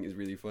 which I think is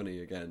really funny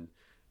again,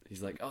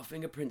 he's like, "Oh,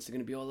 fingerprints are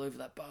going to be all over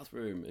that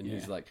bathroom." And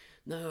he's like,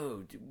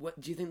 "No, what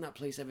do you think that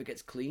place ever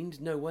gets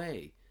cleaned? No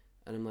way."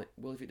 And I'm like,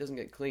 well, if it doesn't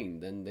get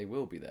cleaned, then they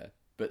will be there.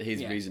 But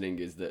his reasoning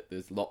is that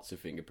there's lots of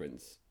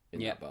fingerprints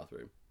in that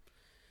bathroom.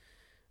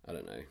 I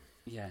don't know.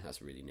 Yeah.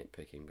 That's really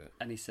nitpicking, but...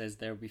 And he says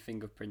there will be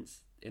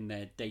fingerprints in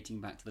there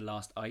dating back to the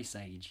last ice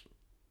age.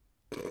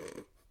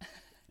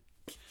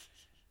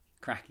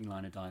 Cracking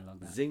line of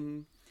dialogue, that.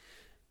 Zing.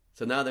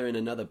 So now they're in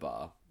another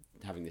bar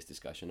having this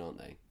discussion, aren't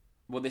they?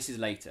 Well, this is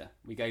later.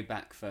 We go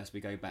back first.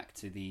 We go back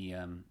to the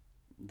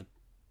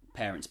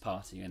parents'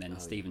 party, and then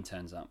Stephen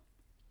turns up.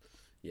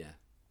 Yeah.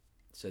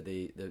 So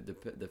the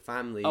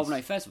families... Oh,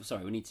 no, first of all,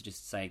 sorry, we need to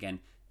just say again,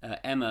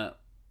 Emma,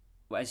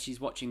 as she's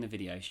watching the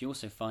video, she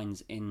also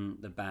finds in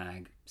the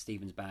bag,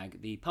 Stephen's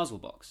bag, the puzzle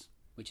box,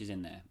 which is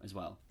in there as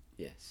well.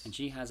 Yes. And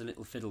she has a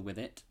little fiddle with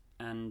it,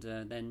 and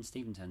then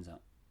Stephen turns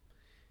up.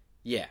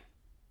 Yeah.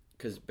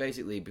 Because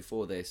basically,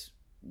 before this,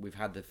 we've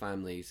had the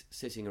families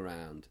sitting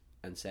around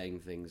and saying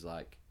things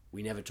like,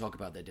 "We never talk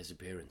about their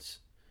disappearance."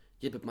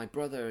 "Yeah, but my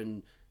brother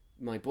and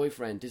my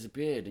boyfriend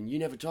disappeared and you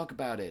never talk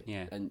about it."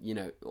 Yeah.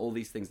 And, all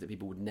these things that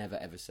people would never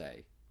ever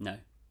say. No.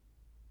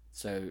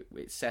 So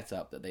it's set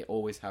up that they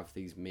always have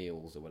these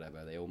meals or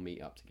whatever. They all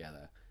meet up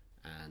together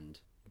and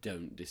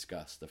don't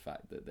discuss the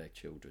fact that their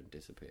children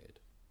disappeared.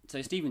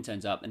 So Stephen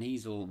turns up and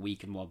he's all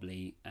weak and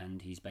wobbly,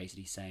 and he's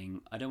basically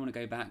saying, "I don't want to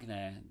go back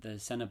there. The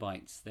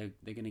Cenobites, they're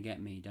going to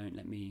get me. Don't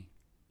let me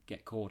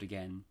get caught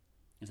again."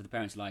 And so the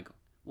parents are like,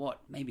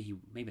 "What? Maybe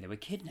they were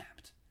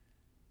kidnapped.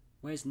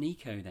 Where's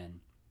Nico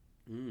then?"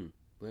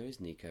 Where is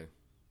Nico?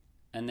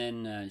 And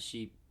then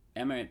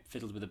Emma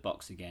fiddles with the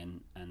box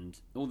again, and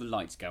all the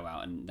lights go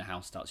out and the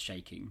house starts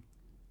shaking.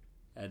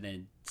 And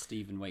then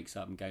Stephen wakes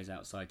up and goes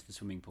outside to the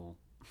swimming pool.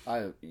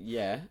 Oh,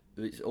 yeah.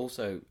 It's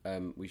also,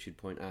 we should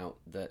point out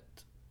that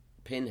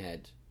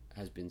Pinhead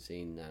has been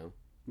seen now.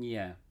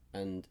 Yeah.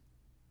 And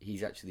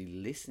he's actually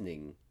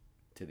listening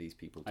to these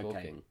people talking.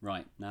 Okay,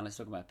 right. Now let's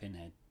talk about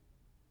Pinhead.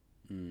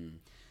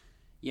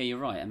 Yeah, you're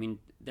right. I mean,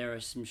 there are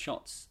some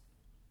shots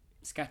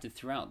scattered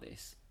throughout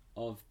this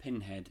of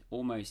Pinhead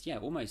almost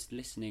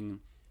listening.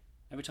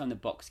 Every time the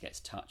box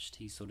gets touched,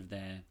 he's sort of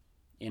there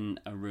in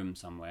a room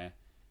somewhere.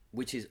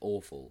 Which is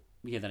awful.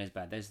 Yeah, that is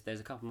bad. There's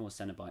a couple more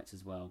Cenobites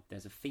as well.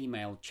 There's a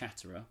female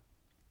chatterer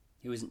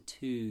who isn't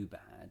too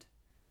bad,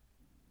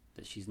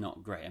 but she's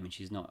not great. I mean,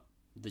 she's not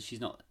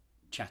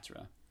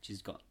chatterer.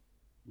 She's got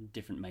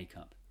different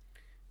makeup.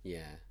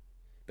 Yeah.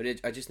 But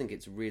I just think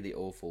it's really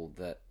awful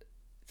that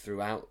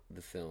throughout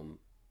the film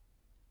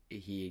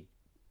he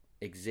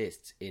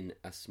exists in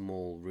a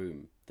small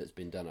room that's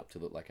been done up to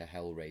look like a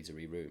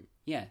Hellraiser-y room.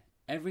 Yeah.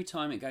 Every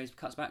time it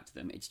cuts back to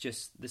them, it's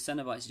just the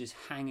Cenobites are just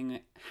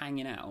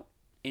hanging out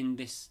in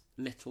this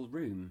little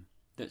room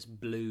that's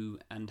blue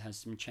and has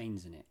some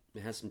chains in it.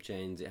 It has some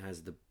chains. It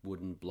has the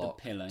wooden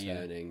block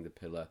turning the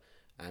pillar,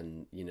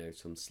 and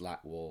some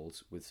slat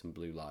walls with some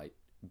blue light.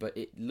 But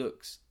it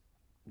looks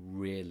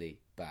really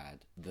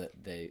bad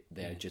that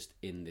they're just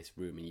in this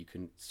room, and you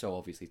can so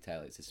obviously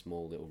tell it's a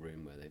small little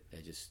room where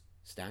they're just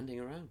standing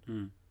around.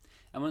 And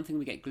one thing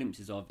we get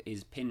glimpses of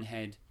is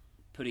Pinhead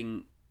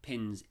putting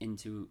pins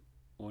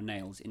or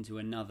nails into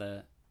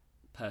another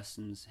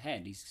person's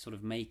head. He's sort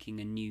of making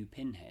a new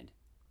Pinhead,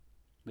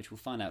 which we'll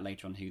find out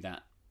later on who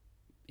that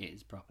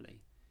is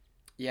properly.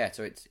 Yeah,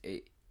 so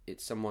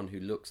it's someone who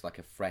looks like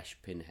a fresh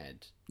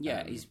Pinhead.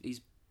 Yeah, he's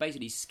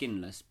basically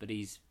skinless, but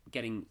he's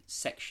getting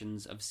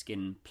sections of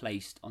skin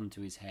placed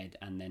onto his head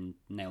and then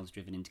nails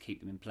driven in to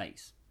keep them in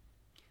place,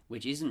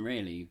 which isn't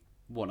really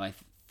what I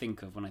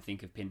think of when I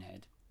think of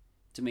Pinhead.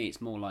 To me, it's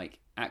more like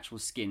actual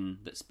skin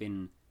that's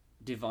been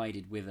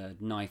divided with a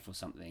knife or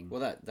something. Well,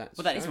 that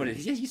is what it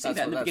is. Yeah, you see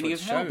that in the beginning of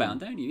Hellbound,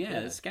 don't you?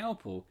 Yeah, the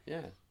scalpel.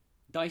 Yeah.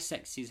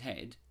 Dissects his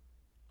head,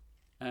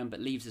 but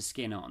leaves the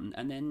skin on,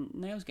 and then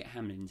nails get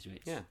hammered into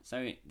it. Yeah.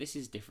 So this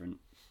is different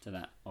to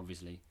that,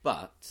 obviously.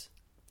 But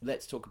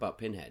let's talk about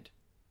Pinhead.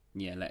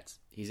 Yeah, let's.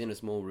 He's in a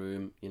small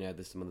room,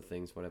 there's some other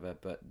things, whatever,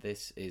 but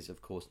this is,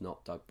 of course,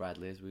 not Doug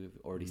Bradley, as we've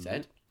already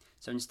said.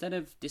 So instead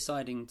of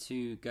deciding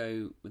to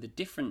go with a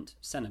different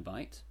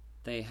Cenobite,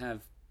 they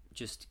have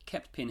just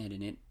kept Pinhead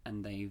in it,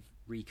 and they've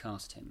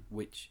recast him.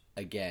 Which,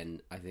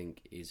 again, I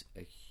think is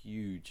a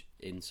huge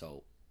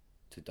insult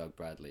to Doug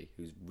Bradley,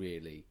 who's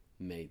really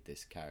made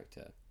this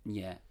character.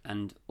 Yeah,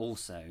 and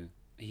also,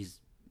 he's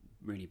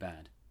really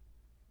bad.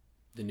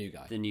 The new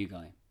guy.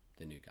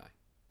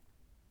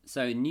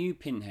 So, new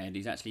Pinhead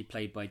is actually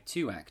played by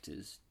two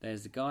actors.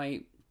 There's a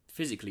guy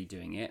physically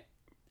doing it,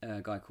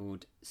 a guy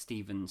called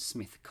Stephen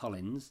Smith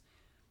Collins,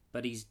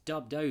 but he's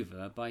dubbed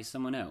over by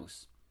someone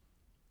else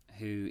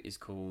who is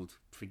called,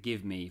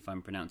 forgive me if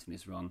I'm pronouncing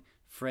this wrong,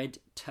 Fred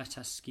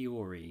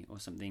Tatasciore or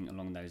something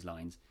along those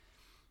lines,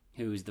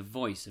 who is the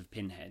voice of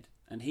Pinhead.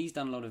 And he's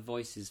done a lot of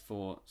voices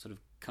for sort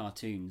of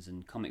cartoons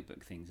and comic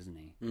book things, hasn't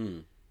he?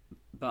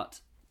 But,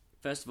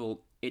 first of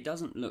all, it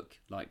doesn't look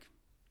like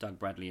Doug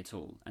Bradley at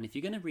all. And if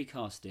you're going to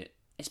recast it,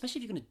 especially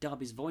if you're going to dub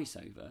his voice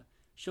over,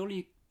 surely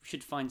you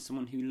should find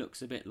someone who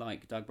looks a bit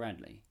like Doug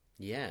Bradley.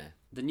 Yeah.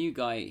 The new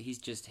guy, his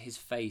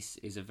face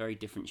is a very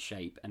different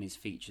shape, and his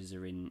features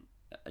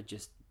are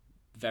just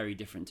very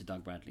different to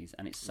Doug Bradley's,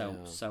 and it's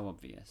so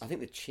obvious. I think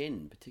the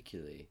chin,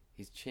 particularly,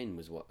 his chin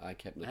was what I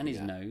kept looking at. And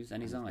his nose,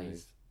 and his eyes.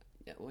 Nose.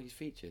 Yeah, well, his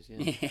features,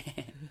 yeah.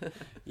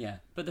 Yeah,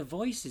 but the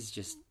voice is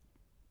just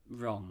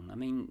wrong. I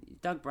mean,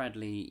 Doug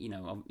Bradley,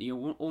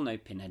 you all know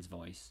Pinhead's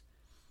voice,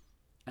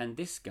 and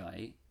this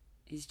guy,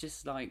 he's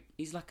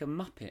like a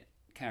Muppet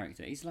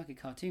character. He's like a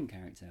cartoon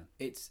character.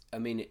 It's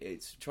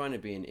trying to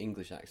be an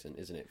English accent,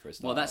 isn't it, for a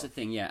start? Well, that's the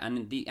thing, yeah,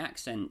 and the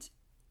accent,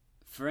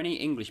 for any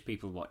English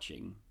people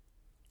watching,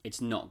 it's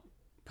not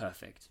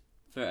perfect.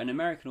 For an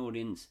American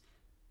audience,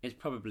 it's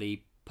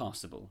probably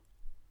passable.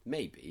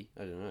 Maybe,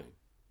 I don't know,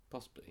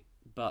 possibly.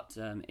 But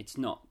it's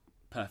not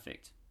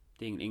perfect.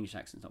 The English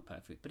accent's not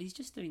perfect. But he's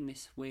just doing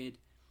this weird,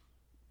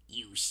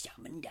 you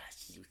summoned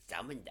us,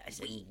 and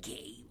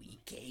we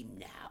came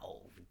now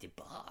with the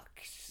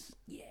box.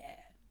 Yeah.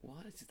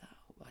 What is that?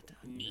 I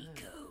don't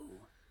Nico.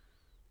 know.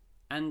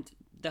 And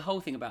the whole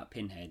thing about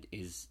Pinhead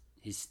is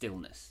his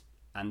stillness.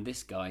 And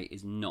this guy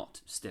is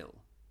not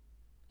still.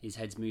 His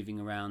head's moving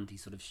around,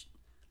 he's sort of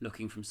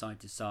looking from side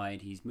to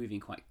side, he's moving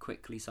quite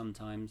quickly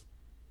sometimes.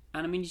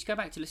 And I mean, you just go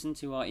back to listen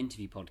to our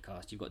interview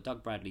podcast, you've got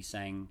Doug Bradley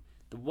saying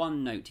the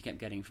one note he kept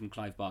getting from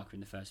Clive Barker in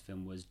the first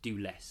film was, do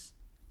less.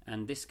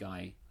 And this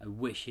guy, I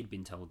wish he'd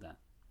been told that.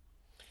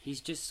 He's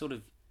just sort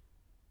of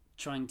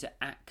trying to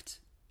act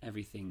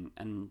everything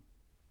and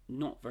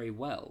not very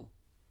well.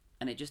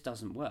 And it just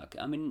doesn't work.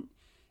 I mean,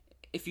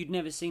 if you'd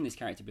never seen this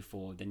character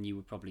before, then you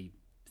would probably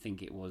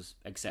think it was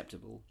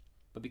acceptable.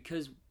 But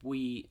because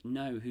we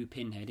know who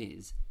Pinhead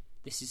is,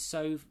 this is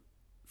so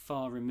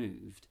far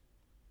removed,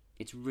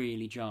 it's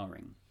really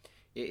jarring.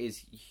 It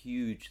is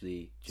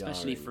hugely jarring.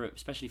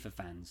 Especially for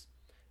fans.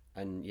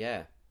 And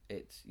yeah,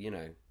 it's,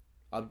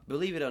 I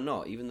believe it or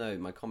not, even though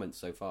my comments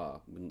so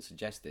far wouldn't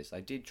suggest this, I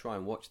did try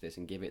and watch this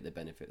and give it the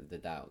benefit of the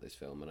doubt, this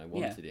film, and I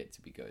wanted it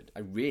to be good. I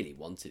really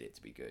wanted it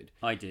to be good.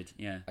 I did,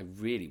 yeah. I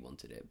really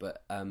wanted it,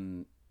 but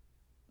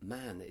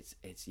man, it's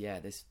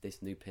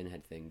this new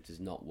Pinhead thing does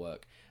not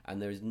work,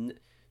 and there is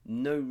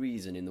no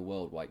reason in the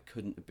world why it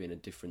couldn't have been a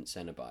different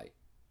Cenobite.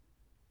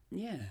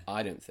 Yeah,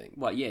 I don't think.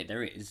 Well, yeah,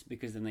 there is,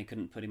 because then they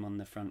couldn't put him on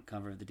the front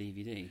cover of the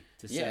DVD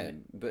to sell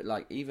him. But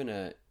like even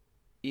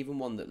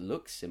one that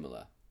looks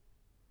similar,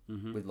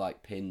 with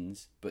like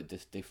pins but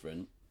just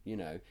different.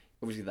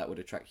 Obviously that would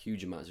attract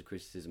huge amounts of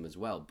criticism as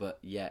well. But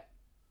yet,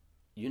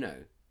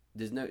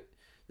 there's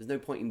no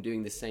point in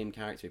doing the same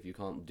character if you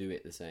can't do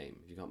it the same.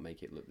 If you can't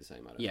make it look the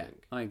same, I don't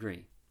think. I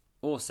agree.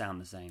 Or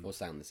sound the same.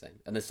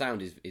 And the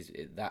sound is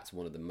that's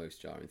one of the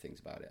most jarring things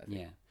about it, I think.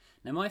 Yeah.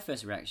 Now, my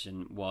first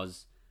reaction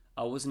was,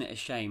 wasn't it a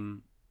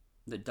shame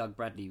that Doug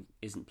Bradley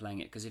isn't playing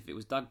it? Because if it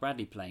was Doug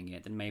Bradley playing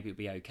it, then maybe it would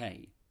be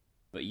okay.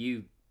 But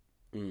you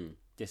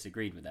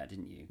disagreed with that,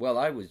 didn't you? Well,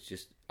 I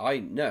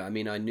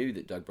knew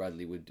that Doug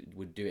Bradley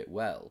would do it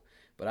well.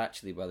 But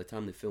actually, by the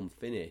time the film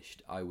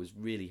finished, I was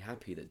really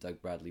happy that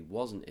Doug Bradley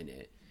wasn't in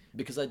it,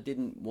 because I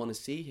didn't want to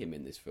see him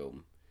in this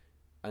film.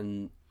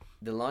 And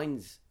the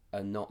lines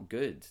are not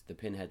good, the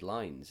Pinhead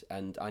lines.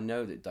 And I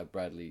know that Doug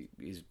Bradley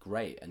is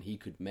great and he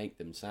could make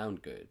them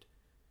sound good.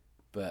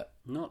 But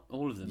not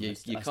all of them.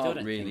 You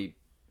can't really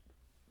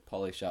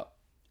polish up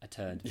a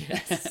turd.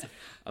 Yes.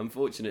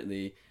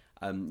 Unfortunately,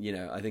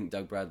 I think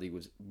Doug Bradley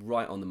was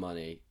right on the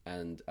money,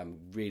 and I'm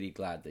really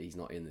glad that he's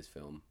not in this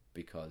film,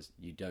 because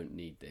you don't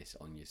need this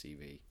on your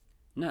CV.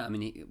 No, I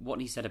mean, what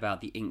he said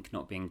about the ink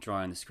not being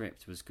dry on the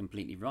script was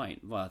completely right.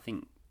 Well, I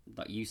think,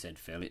 like you said,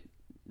 Phil, it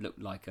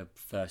looked like a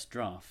first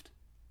draft.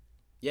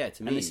 Yeah,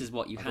 to me. And this is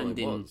what you hand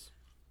in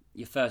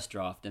your first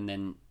draft, and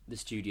then the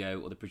studio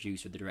or the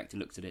producer or the director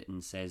looks at it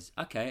and says,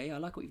 okay, I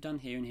like what you've done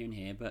here and here and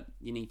here, but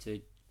you need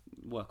to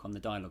work on the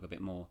dialogue a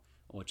bit more,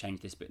 or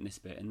change this bit and this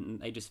bit. And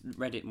they just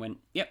read it and went,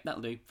 yep,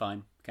 that'll do,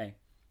 fine, okay.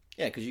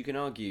 Yeah, because you can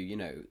argue,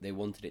 they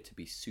wanted it to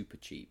be super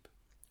cheap,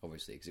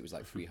 obviously, because it was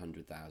like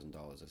 $300,000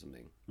 or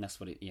something. That's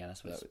what it. Yeah,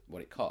 that's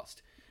what it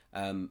cost.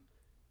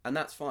 And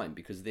that's fine,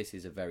 because this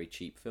is a very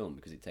cheap film,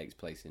 because it takes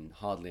place in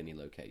hardly any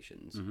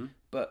locations. Mm-hmm.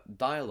 But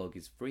dialogue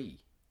is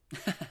free.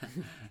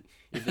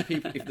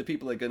 If the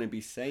people are going to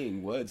be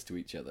saying words to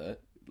each other,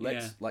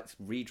 let's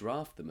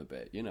redraft them a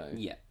bit, you know.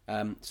 Yeah.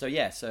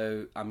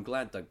 So I'm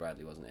glad Doug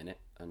Bradley wasn't in it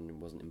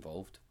and wasn't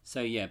involved.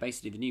 So yeah,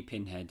 basically the new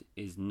Pinhead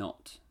is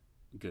not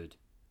good.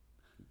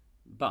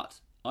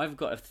 But I've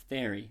got a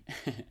theory,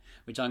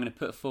 which I'm going to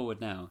put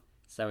forward now,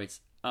 so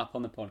it's up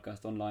on the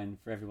podcast online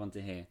for everyone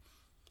to hear.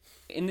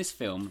 In this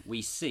film,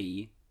 we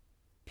see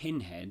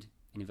Pinhead,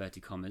 in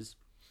inverted commas,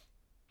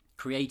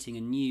 creating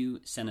a new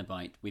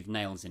Cenobite with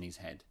nails in his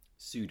head.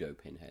 Pseudo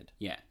Pinhead.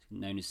 Yeah,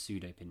 known as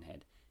Pseudo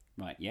Pinhead.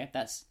 Right, yeah,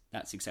 that's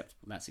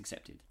acceptable. That's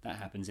accepted. That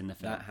happens in the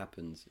film. That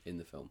happens in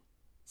the film.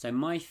 So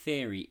my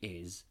theory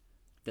is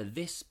that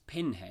this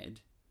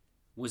Pinhead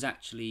was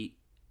actually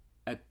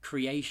a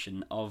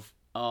creation of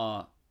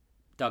our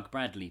Doug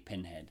Bradley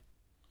Pinhead.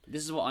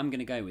 This is what I'm going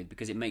to go with,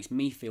 because it makes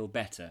me feel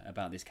better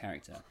about this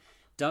character.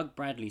 Doug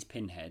Bradley's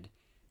Pinhead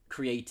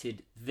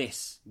created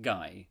this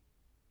guy.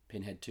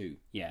 Pinhead 2.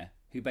 Yeah,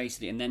 who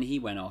basically... And then he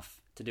went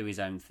off to do his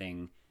own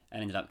thing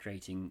and ended up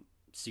creating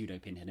Pseudo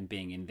Pinhead and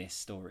being in this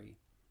story.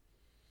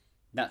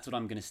 That's what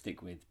I'm going to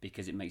stick with,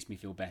 because it makes me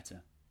feel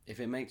better. If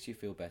it makes you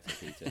feel better,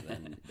 Peter,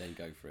 then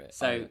go for it.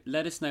 So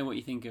let us know what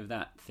you think of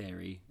that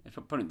theory. I'm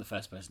probably not the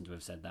first person to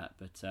have said that,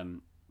 but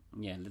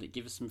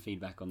give us some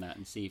feedback on that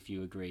and see if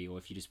you agree, or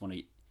if you just want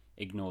to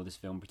ignore this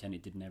film, pretend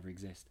it didn't ever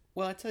exist.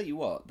 Well, I tell you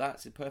what,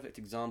 that's a perfect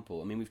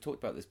example. I mean, we've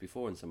talked about this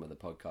before in some of the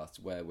podcasts,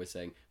 where we're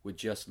saying we're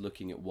just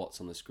looking at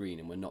what's on the screen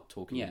and we're not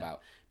talking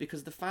about...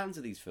 Because the fans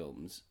of these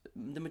films,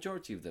 the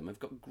majority of them, have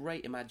got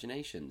great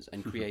imaginations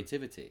and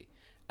creativity.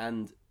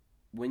 And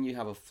when you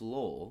have a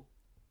flaw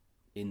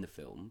in the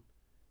film,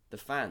 the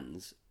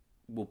fans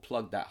will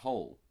plug that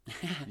hole. Do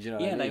you know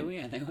what I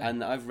mean? They will.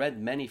 And I've read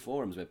many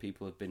forums where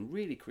people have been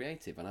really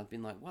creative, and I've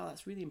been like, wow,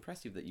 that's really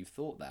impressive that you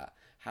thought that.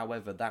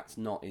 However, that's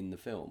not in the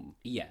film.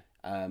 Yeah.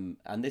 And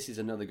this is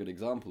another good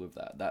example of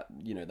that. That,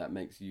 you know, that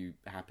makes you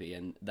happy,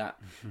 and that,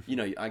 you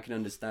know, I can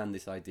understand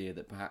this idea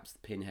that perhaps the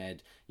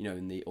Pinhead, you know,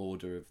 in the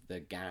order of the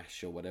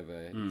gash or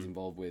whatever he's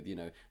involved with, you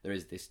know, there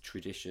is this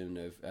tradition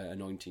of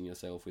anointing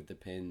yourself with the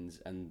pins,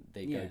 and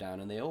they go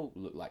down and they all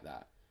look like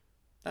that.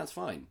 That's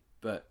fine,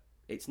 but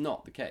it's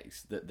not the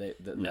case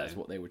that's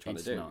what they were trying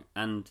to do. Not.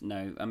 And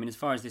no, I mean, as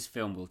far as this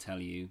film will tell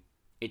you,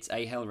 it's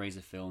a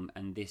Hellraiser film,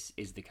 and this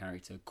is the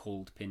character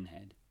called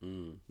Pinhead,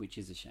 which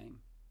is a shame.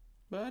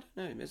 Well, I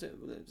don't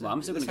know.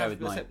 I'm still going to go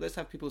with my... Let's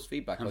have people's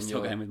feedback I'm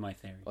still going with my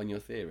theory. On your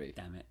theory.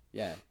 Damn it.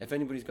 Yeah. If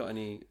anybody's got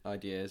any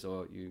ideas,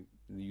 or you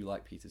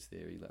like Peter's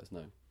theory, let us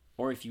know.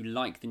 Or if you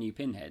like the new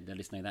Pinhead, let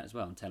us know that as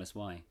well and tell us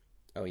why.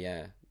 Oh,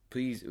 yeah.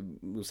 Please,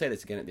 we'll say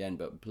this again at the end,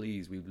 but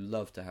please, we'd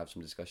love to have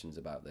some discussions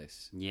about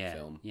this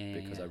film,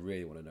 because I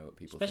really want to know what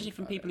people think. Especially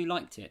from people who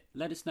liked it.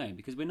 Let us know,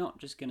 because we're not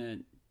just going to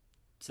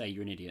say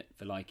you're an idiot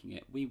for liking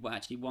it. We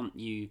actually want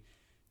you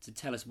to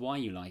tell us why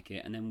you like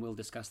it, and then we'll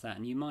discuss that,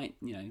 and you might,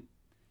 you know,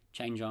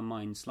 change our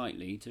mind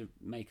slightly to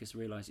make us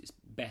realise it's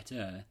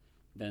better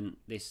than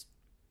this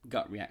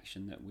gut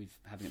reaction that we're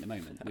having at the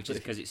moment, which is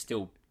because it's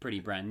still pretty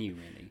brand new,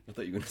 really. I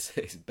thought you were going to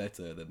say it's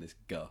better than this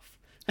guff.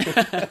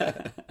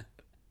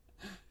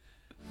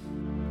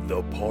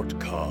 The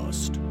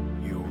podcast.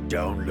 You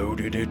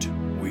downloaded it,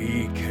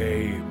 we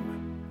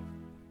came.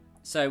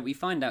 So we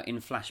find out in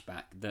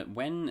flashback that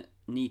when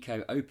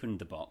Nico opened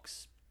the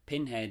box,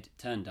 Pinhead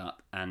turned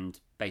up and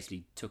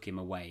basically took him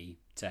away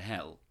to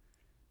hell.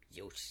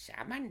 You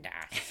summoned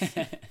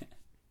us.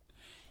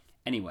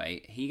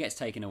 Anyway, he gets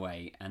taken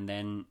away, and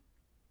then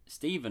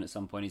Stephen at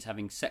some point is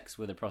having sex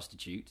with a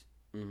prostitute,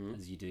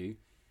 as you do,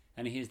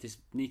 and he hears this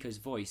Nico's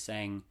voice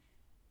saying,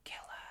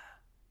 "Kill her,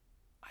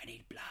 I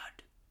need blood."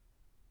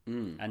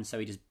 And so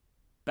he just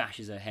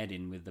bashes her head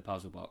in with the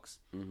puzzle box,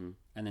 and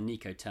then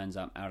Nico turns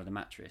up out of the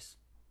mattress.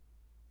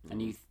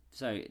 And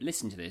so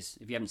listen to this.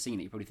 If you haven't seen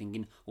it, you're probably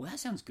thinking, "Well, that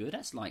sounds good.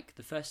 That's like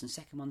the first and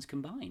second ones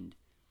combined."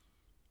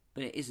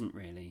 But it isn't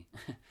really.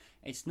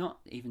 It's not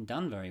even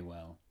done very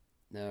well.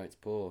 No, it's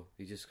poor.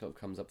 He just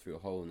comes up through a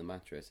hole in the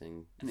mattress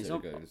and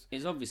goes.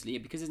 It's obviously,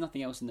 because there's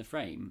nothing else in the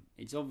frame,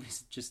 it's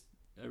obviously just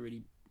a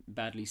really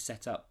badly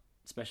set up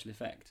special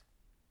effect.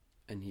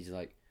 And he's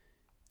like,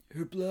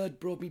 "Her blood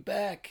brought me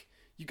back.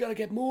 You gotta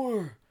get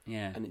more."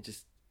 Yeah. And it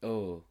just,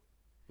 oh.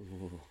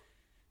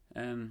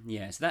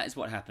 Yeah, so that is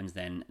what happens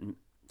then.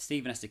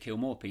 Stephen has to kill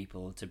more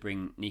people to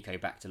bring Nico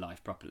back to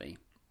life properly.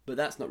 But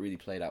that's not really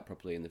played out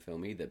properly in the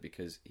film either,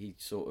 because he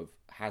sort of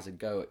has a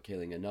go at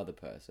killing another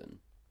person.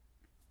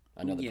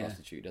 Another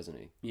prostitute, doesn't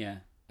he? Yeah.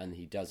 And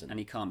he doesn't. And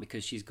he can't,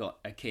 because she's got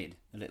a kid,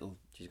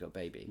 She's got a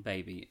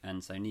baby.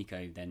 And so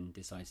Nico then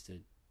decides to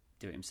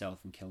do it himself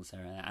and kills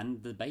her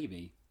and the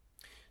baby.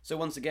 So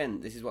once again,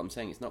 this is what I'm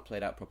saying, it's not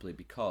played out properly,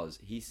 because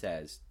he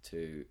says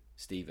to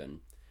Stephen,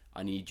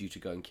 "I need you to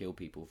go and kill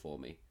people for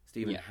me."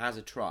 Stephen has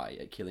a try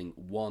at killing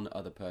one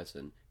other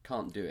person,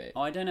 can't do it.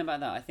 Oh, I don't know about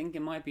that. I think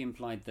it might be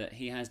implied that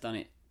he has done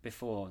it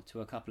before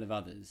to a couple of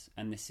others,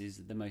 and this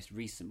is the most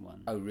recent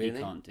one. Oh, really? He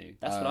can't do.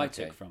 That's what I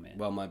took from it.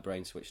 Well, my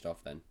brain switched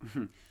off then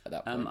at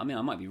that point. I mean,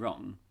 I might be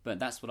wrong, but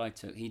that's what I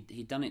took.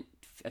 He'd done it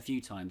a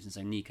few times, and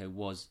so Nico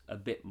was a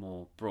bit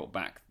more brought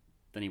back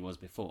than he was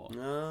before.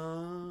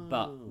 Oh.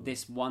 But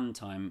this one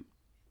time,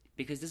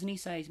 because doesn't he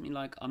say something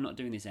like, "I'm not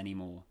doing this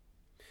anymore"?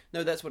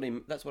 No, that's what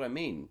I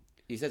mean.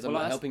 He says, "I'm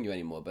not helping you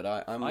anymore," but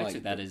I'm I like...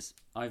 took that as,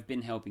 I've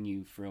been helping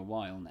you for a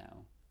while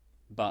now,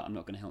 but I'm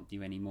not going to help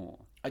you anymore.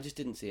 I just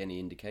didn't see any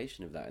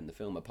indication of that in the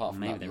film, apart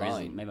from Maybe that there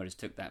line. isn't. Maybe I just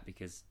took that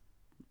because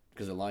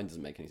the line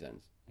doesn't make any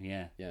sense.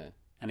 Yeah.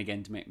 And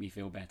again, to make me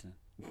feel better.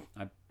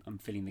 I'm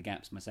filling the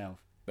gaps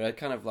myself. But I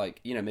kind of like,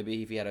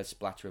 maybe if he had a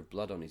splatter of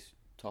blood on his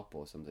top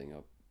or something,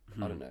 or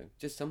I don't know,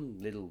 just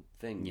some little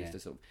thing. Yeah. Just to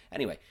sort of...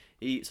 Anyway,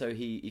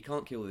 he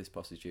can't kill this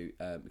prostitute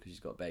because she's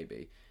got a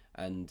baby,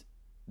 and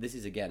this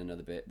is again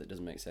another bit that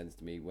doesn't make sense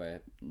to me,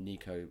 where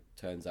Nico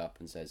turns up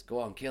and says,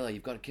 "Go on, kill her!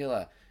 You've got to kill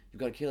her! You've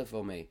got to kill her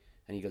for me!"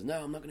 And he goes,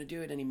 "No, I'm not going to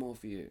do it anymore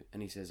for you."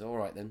 And he says, "All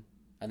right then,"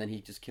 and then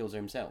he just kills her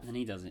himself. And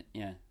he does it.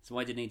 Yeah. So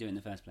why didn't he do it in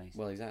the first place?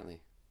 Well, exactly.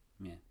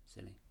 Yeah.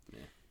 Silly.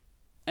 Yeah.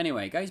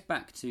 Anyway, it goes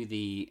back to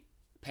the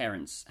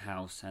parents'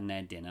 house and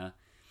their dinner,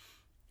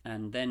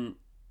 and then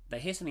they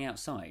hear something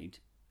outside,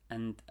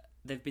 and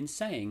they've been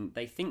saying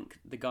they think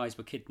the guys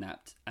were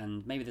kidnapped,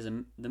 and maybe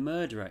the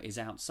murderer is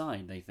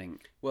outside. They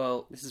think.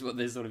 Well, This is what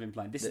they're sort of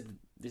implying.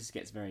 This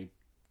gets very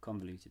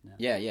convoluted now.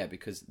 yeah,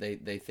 because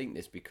they think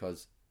this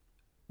because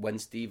when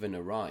Stephen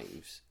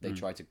arrives, they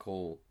try to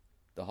call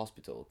the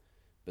hospital,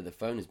 but the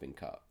phone has been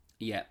cut.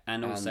 Yeah,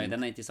 and also then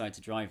they decide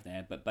to drive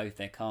there, but both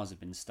their cars have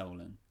been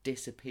stolen.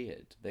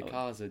 Disappeared. Their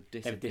cars have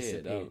disappeared, They've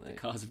disappeared. aren't they? The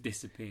cars have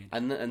disappeared.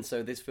 And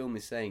so this film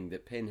is saying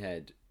that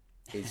Pinhead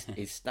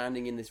is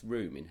standing in this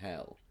room in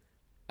hell,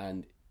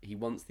 and he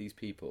wants these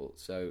people,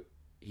 so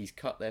he's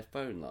cut their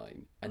phone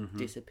line and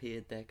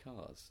disappeared their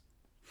cars.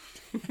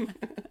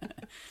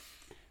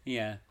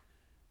 Yeah.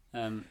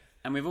 And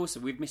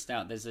we've missed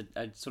out. There's a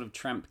sort of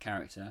tramp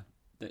character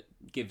that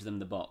gives them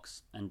the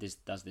box and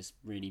does this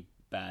really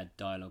bad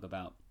dialogue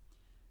about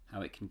how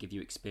it can give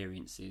you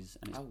experiences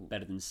and it's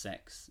better than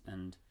sex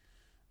and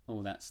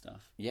all that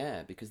stuff.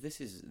 Yeah, because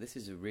this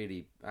is a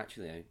really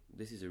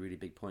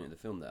big point of the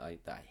film that I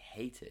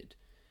hated,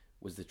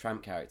 was the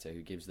tramp character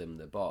who gives them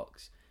the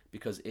box,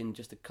 because in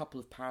just a couple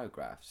of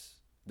paragraphs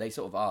they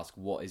sort of ask,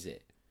 "What is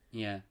it?"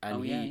 Yeah.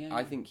 And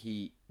I think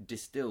he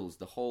distills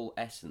the whole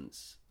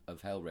essence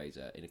of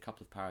Hellraiser in a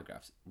couple of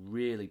paragraphs,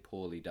 really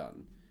poorly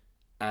done,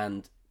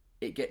 and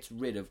it gets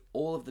rid of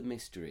all of the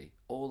mystery,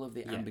 all of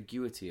the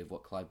ambiguity of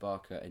what Clive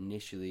Barker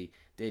initially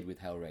did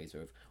with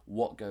Hellraiser, of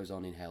what goes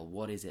on in hell,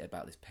 what is it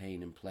about this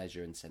pain and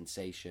pleasure and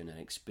sensation and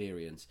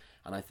experience.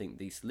 And I think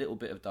this little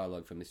bit of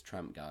dialogue from this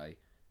tramp guy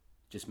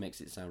just makes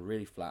it sound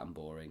really flat and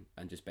boring,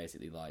 and just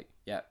basically like,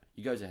 yeah,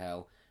 you go to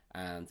hell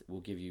and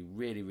we'll give you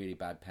really, really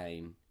bad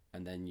pain,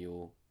 and then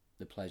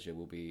the pleasure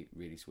will be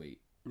really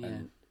sweet. Yeah.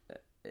 And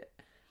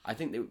I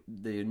think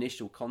the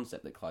initial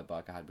concept that Clive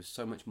Barker had was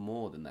so much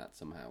more than that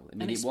somehow. I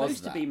mean, and it's it was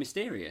supposed to be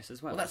mysterious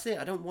as well. Well, that's it.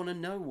 I don't want to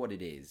know what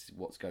it is,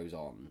 what goes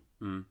on.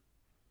 Mm.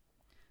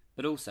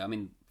 But also, I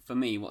mean, for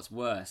me, what's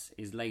worse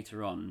is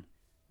later on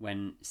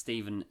when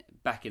Stephen,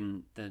 back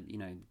in the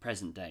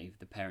present day,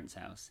 the parents'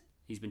 house,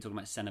 he's been talking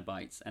about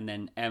Cenobites, and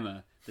then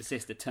Emma, the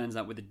sister, turns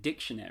up with a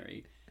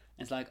dictionary.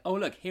 And it's like, oh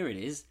look, here it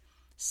is,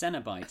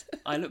 Cenobite.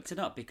 I looked it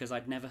up because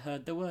I'd never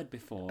heard the word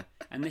before,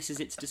 and this is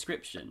its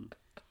description.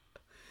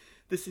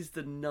 This is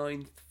the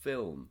 9th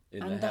film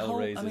in and the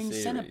Hellraiser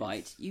series.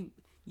 Cenobite,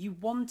 you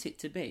want it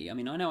to be. I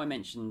mean, I know I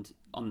mentioned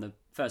on the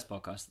first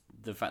podcast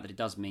the fact that it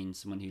does mean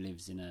someone who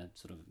lives in a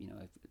sort of,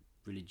 a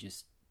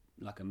religious,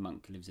 like a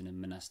monk who lives in a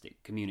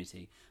monastic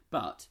community.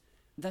 But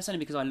that's only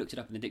because I looked it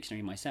up in the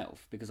dictionary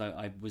myself, because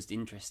I was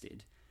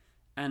interested.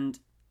 And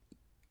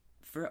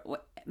for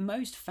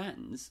most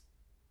fans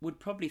would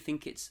probably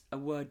think it's a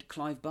word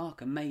Clive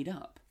Barker made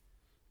up.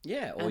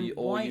 Yeah, or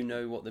you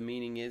know what the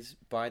meaning is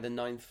by the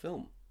 9th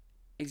film.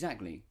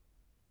 Exactly.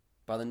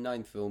 By the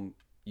 9th film,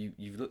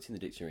 you've looked in the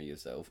dictionary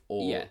yourself,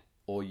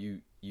 or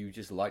you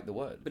just like the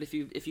word. But if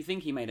you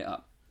think he made it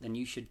up, then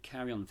you should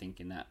carry on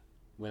thinking that,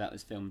 without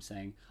this film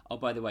saying, "Oh,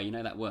 by the way,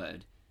 that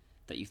word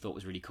that you thought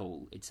was really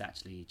cool, it's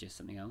actually just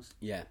something else."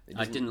 Yeah,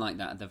 I didn't like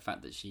that. The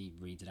fact that she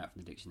reads it out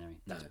from the dictionary,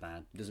 that's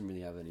bad. It doesn't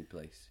really have any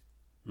place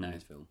in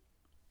this film.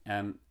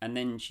 And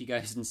then she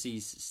goes and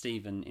sees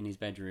Stephen in his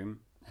bedroom,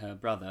 her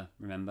brother,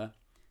 remember?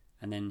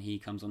 And then he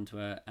comes onto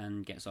her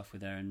and gets off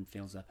with her and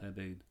fills up her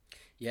boob.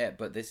 Yeah,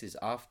 but this is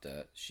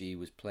after she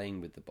was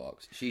playing with the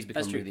box. She's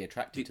become really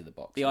attracted to the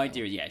box. The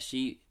idea,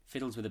 she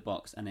fiddles with the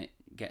box and it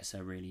gets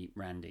her really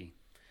randy.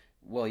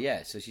 Well,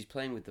 yeah, so she's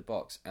playing with the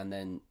box, and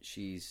then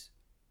she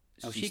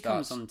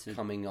comes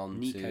coming on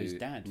Nico's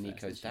dad.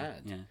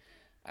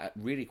 Yeah.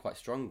 Really quite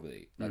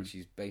strongly. Like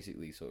she's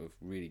basically sort of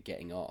really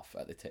getting off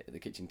at the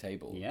kitchen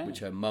table, which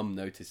her mum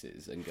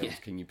notices and goes,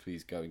 "Can you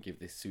please go and give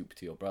this soup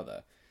to your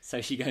brother?" So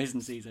she goes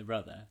and sees her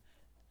brother,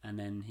 and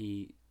then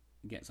he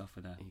gets off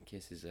with her. He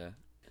kisses her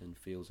and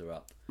feels her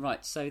up.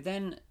 Right, so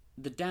then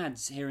the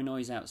dads hear a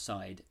noise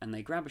outside, and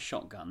they grab a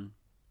shotgun,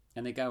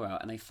 and they go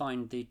out and they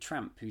find the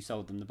tramp who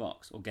sold them the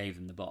box, or gave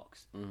them the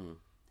box. Mm.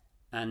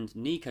 And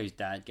Nico's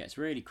dad gets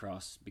really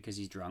cross because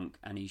he's drunk,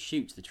 and he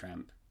shoots the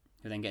tramp,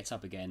 who then gets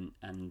up again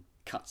and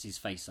cuts his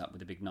face up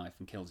with a big knife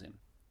and kills him.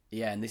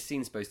 Yeah, and this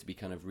scene's supposed to be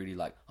kind of really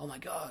like, oh my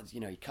god, you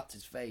know, he cuts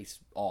his face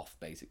off,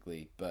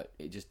 basically, but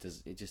it just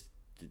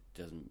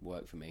doesn't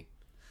work for me.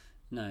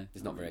 No.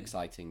 It's not very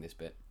exciting, this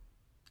bit.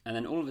 And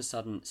then all of a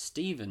sudden,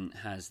 Stephen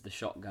has the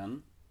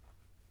shotgun.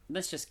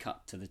 Let's just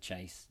cut to the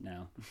chase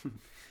now.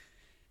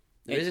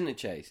 There isn't a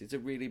chase. It's a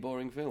really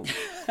boring film.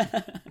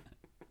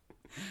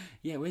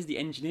 Yeah, where's the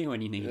engineer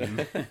when you need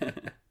him?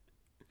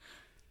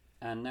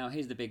 And now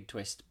here's the big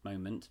twist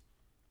moment.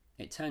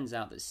 It turns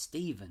out that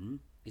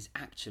Stephen is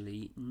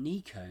actually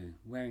Nico,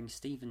 wearing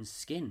Stephen's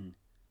skin.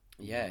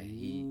 Yeah,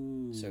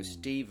 so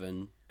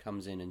Stephen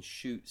comes in and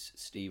shoots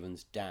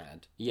Stephen's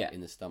dad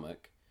in the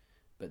stomach,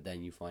 but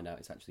then you find out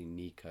it's actually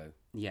Nico.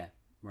 Yeah,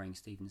 wearing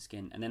Stephen's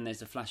skin. And then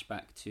there's a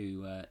flashback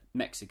to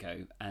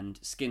Mexico, and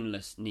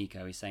skinless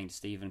Nico is saying to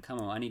Stephen, come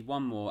on, I need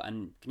one more,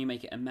 and can you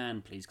make it a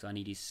man, please, because I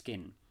need his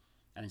skin.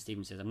 And then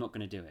Stephen says, I'm not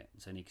going to do it.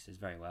 So Nico says,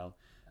 very well,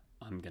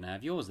 I'm going to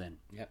have yours then.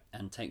 Yep.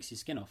 And takes his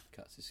skin off.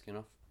 Cuts his skin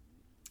off.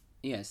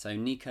 Yeah, so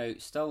Nico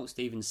stole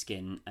Stephen's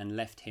skin and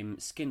left him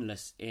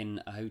skinless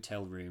in a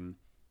hotel room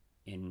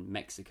in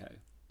Mexico.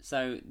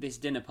 So this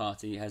dinner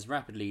party has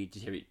rapidly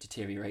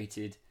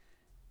deteriorated.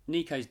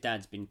 Nico's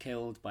dad's been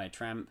killed by a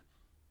tramp.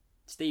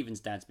 Stephen's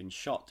dad's been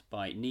shot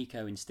by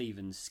Nico in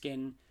Stephen's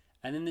skin.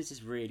 And then there's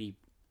this really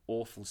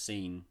awful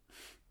scene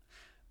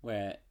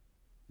where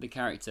the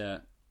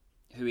character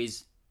who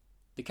is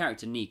the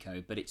character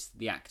Nico, but it's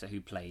the actor who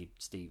played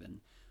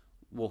Stephen,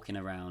 walking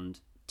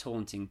around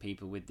taunting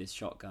people with this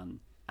shotgun,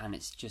 and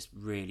it's just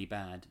really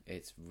bad.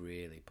 It's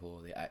really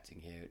poor, the acting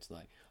here. It's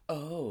like,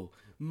 oh,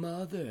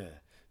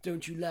 mother,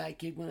 don't you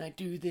like it when I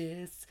do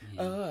this?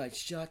 Yeah. Oh, I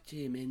shot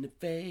him in the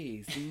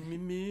face.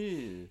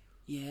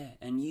 Yeah,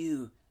 and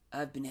you,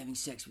 I've been having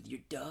sex with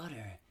your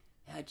daughter.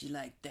 How'd you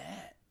like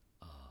that?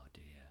 Oh,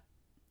 dear.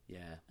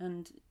 Yeah.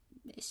 And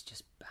it's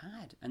just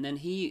bad. And then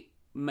he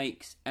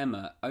makes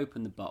Emma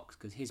open the box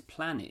because his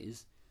plan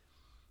is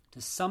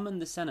to summon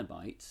the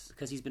Cenobites,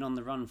 because he's been on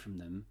the run from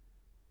them,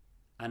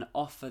 and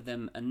offer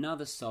them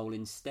another soul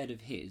instead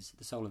of his,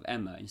 the soul of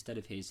Emma instead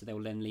of his, so they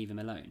will then leave him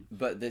alone.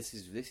 But this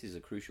is a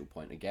crucial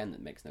point again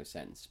that makes no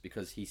sense,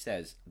 because he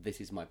says, this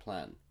is my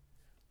plan.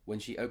 When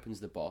she opens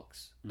the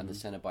box and the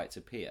Cenobites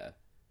appear,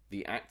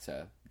 the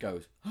actor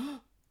goes,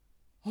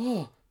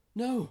 oh,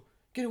 no,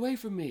 get away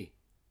from me,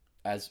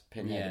 as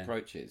Pinhead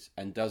approaches,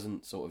 and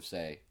doesn't sort of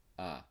say,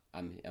 I've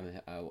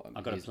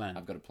got a plan.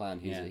 I've got a plan,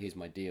 here's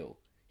my deal.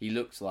 He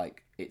looks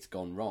like it's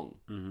gone wrong.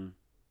 Mm-hmm.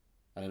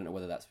 I don't know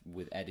whether that's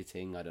with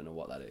editing. I don't know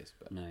what that is.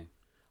 But no.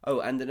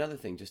 Oh, and another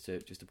thing, just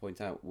to point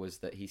out, was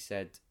that he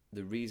said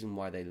the reason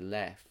why they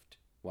left,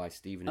 why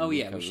Stephen and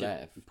Nico we should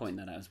left, point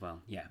that out as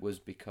well. Yeah, was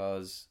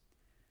because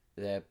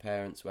their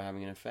parents were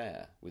having an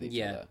affair with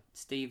each other.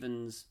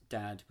 Stephen's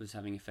dad was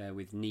having an affair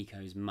with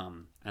Nico's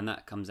mum, and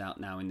that comes out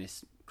now in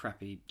this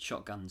crappy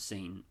shotgun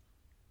scene.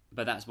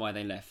 But that's why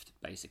they left,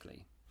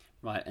 basically.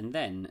 Right, and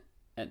then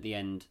at the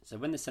end, so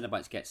when the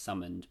Cenobites get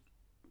summoned,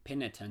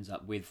 Pinhead turns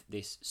up with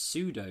this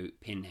pseudo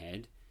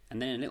Pinhead,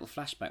 and then in a little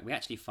flashback we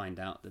actually find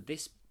out that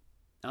this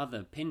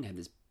other Pinhead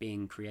that's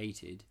being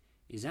created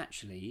is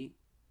actually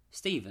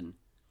Stephen.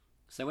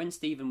 So when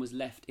Stephen was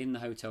left in the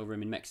hotel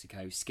room in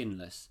Mexico,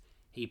 skinless,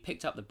 he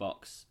picked up the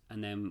box,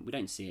 and then we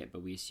don't see it,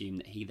 but we assume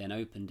that he then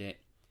opened it,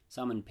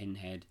 summoned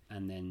Pinhead,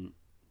 and then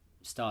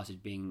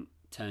started being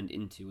turned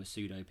into a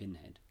pseudo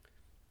Pinhead.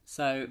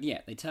 So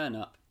yeah, they turn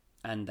up,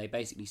 and they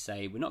basically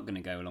say, we're not going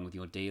to go along with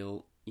your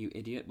deal, you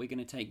idiot, we're going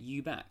to take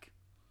you back.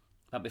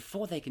 But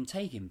before they can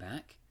take him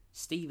back,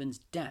 Stephen's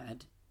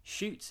dad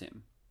shoots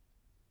him.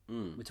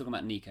 We're talking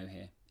about Nico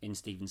here, in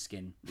Stephen's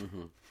skin.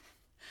 Mm-hmm.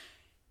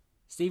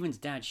 Stephen's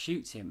dad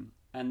shoots him,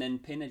 and then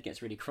Pinhead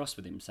gets really cross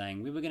with him,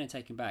 saying, we were going to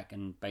take him back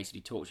and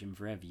basically torture him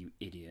forever, you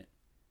idiot.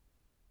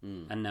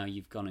 And now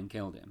you've gone and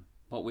killed him.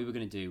 What we were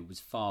going to do was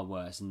far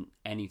worse than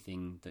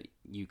anything that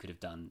you could have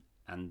done,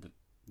 and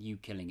you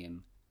killing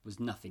him was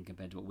nothing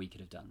compared to what we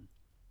could have done.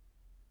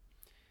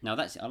 Now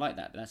I like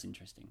that, but that's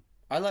interesting.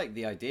 I like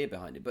the idea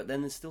behind it, but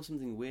then there's still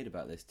something weird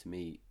about this to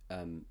me,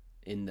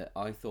 in that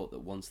I thought that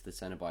once the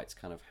Cenobites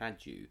kind of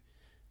had you,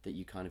 that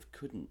you kind of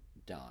couldn't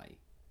die.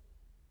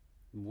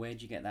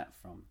 Where'd you get that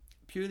from?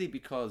 Purely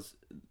because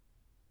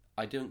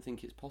I don't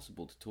think it's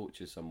possible to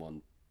torture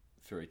someone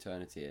for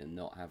eternity and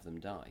not have them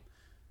die.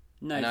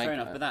 No, fair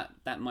enough, but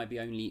that might be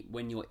only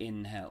when you're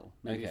in hell.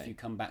 Maybe if you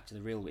come back to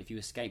the real, if you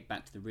escape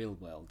back to the real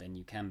world, then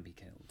you can be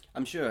killed.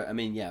 I'm sure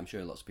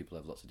lots of people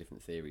have lots of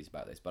different theories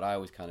about this, but I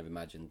always kind of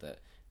imagined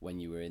that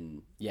when you were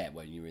in the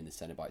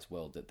Cenobites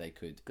world, that they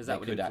could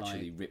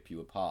actually rip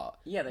you apart,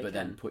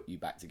 then put you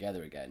back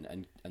together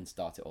again and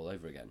start it all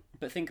over again.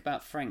 But think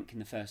about Frank in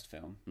the first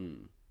film.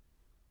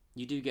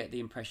 You do get the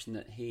impression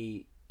that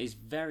he is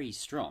very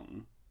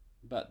strong,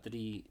 but that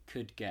he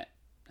could get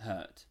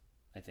hurt,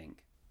 I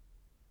think.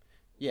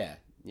 Yeah,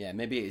 Yeah,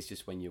 maybe it's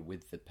just when you're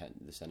with the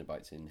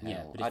Cenobites in hell.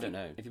 Yeah, but I don't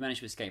know. If you manage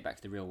to escape back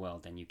to the real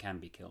world, then you can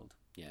be killed.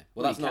 Yeah,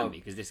 Well, that's not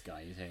because this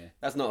guy is here.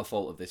 That's not a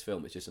fault of this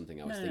film. It's just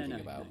something I was thinking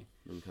about.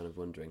 No. I'm kind of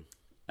wondering.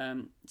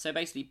 So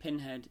basically,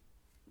 Pinhead,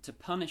 to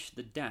punish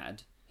the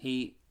dad,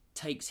 he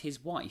takes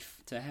his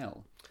wife to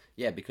hell.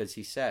 Yeah, because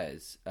he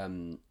says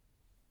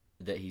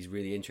that he's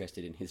really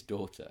interested in his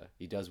daughter.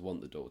 He does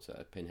want the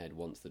daughter. Pinhead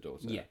wants the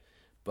daughter. Yeah.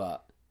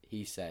 But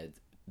he said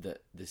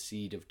that the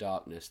seed of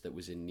darkness that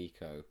was in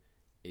Nico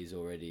is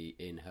already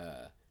in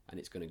her, and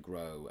it's going to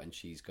grow, and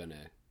she's going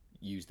to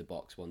use the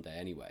box one day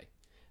anyway.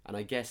 And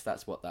I guess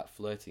that's what that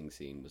flirting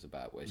scene was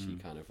about, where she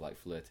kind of like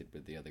flirted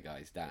with the other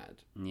guy's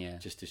dad. Yeah.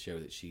 Just to show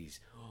that she's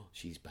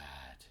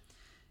bad.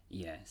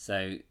 Yeah,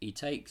 so he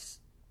takes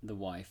the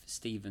wife,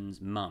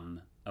 Stephen's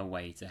mum,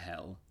 away to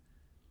hell.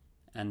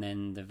 And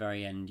then the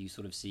very end, you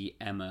sort of see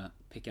Emma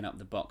picking up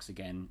the box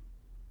again.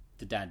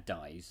 The dad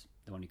dies,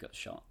 the one who got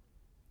shot.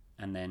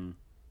 And then,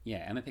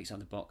 yeah, Emma picks up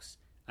the box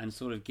and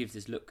sort of gives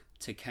this look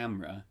to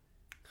camera,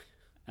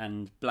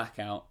 and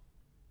blackout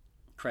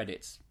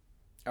credits.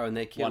 Oh, and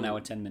they kill 1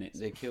 hour 10 minutes.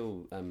 They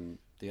kill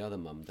the other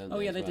mum, don't they? Oh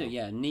yeah, as they well? do.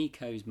 Yeah,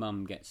 Nico's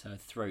mum gets her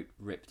throat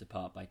ripped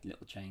apart by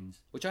little chains.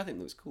 Which I think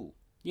looks cool.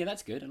 Yeah,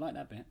 that's good. I like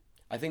that bit.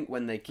 I think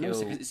when they And kill,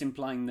 also because it's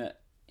implying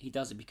that he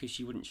does it because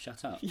she wouldn't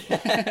shut up.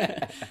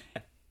 Yeah.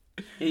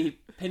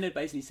 Pinhead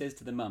basically says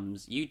to the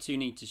mums, "You two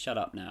need to shut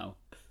up now,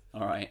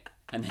 all right?"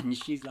 And then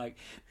she's like,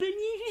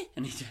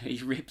 and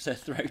he rips her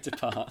throat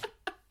apart.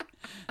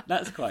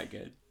 That's quite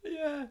good.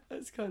 Yeah,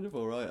 that's kind of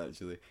all right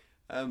actually.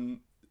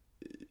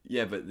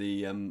 Yeah, but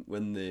the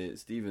when the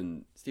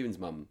Stephen's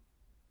mum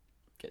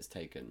gets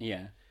taken,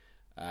 Yeah.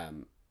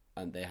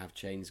 And they have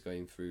chains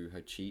going through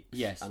her cheeks.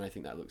 Yes. And I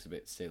think that looks a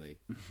bit silly.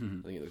 I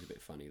think it looks a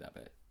bit funny, that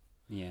bit.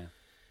 Yeah.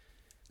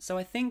 So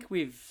I think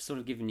we've sort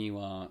of given you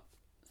our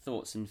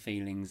thoughts and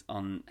feelings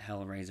on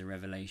Hellraiser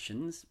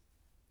Revelations.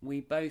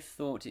 We both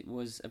thought it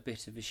was a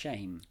bit of a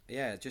shame.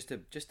 Yeah, just a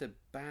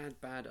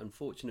bad,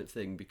 unfortunate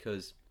thing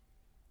because,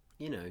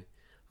 you know,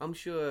 I'm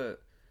sure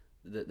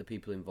that the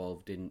people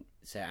involved didn't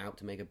set out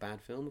to make a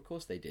bad film. Of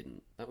course they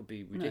didn't. That would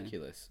be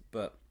ridiculous. No.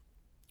 But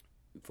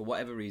for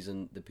whatever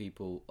reason, the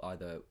people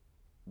either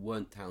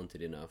weren't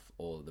talented enough,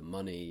 or the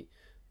money,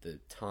 the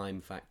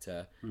time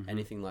factor,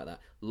 anything like that.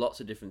 Lots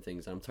of different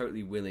things. I'm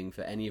totally willing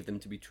for any of them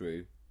to be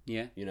true.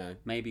 Yeah. You know,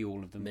 maybe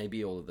all of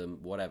them.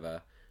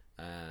 Whatever.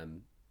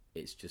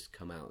 It's just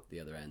come out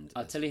the other end.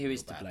 I'll tell you who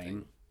is to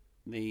blame.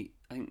 I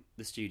think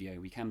the studio.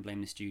 We can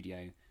blame the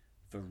studio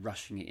for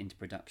rushing it into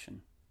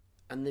production.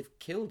 And they've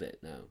killed it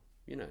now.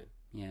 You know.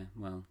 Yeah.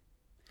 Well,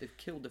 they've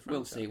killed the franchise.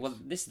 We'll see. Well,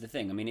 this is the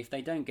thing. I mean, if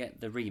they don't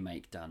get the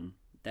remake done,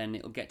 then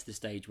it'll get to the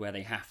stage where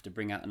they have to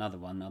bring out another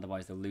one.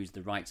 Otherwise, they'll lose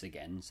the rights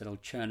again. So they'll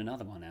churn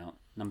another one out.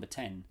 Number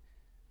 10.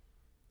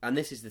 And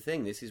this is the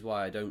thing. This is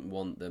why I don't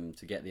want them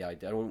to get the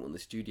idea. I don't want the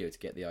studio to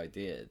get the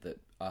idea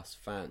that us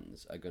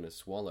fans are going to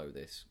swallow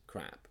this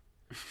crap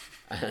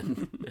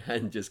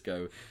and just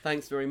go,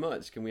 "Thanks very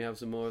much. Can we have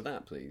some more of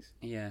that, please?"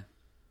 Yeah.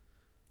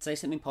 Say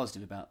something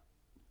positive about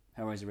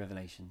Hellraiser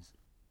Revelations.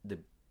 The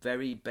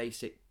very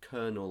basic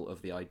kernel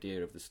of the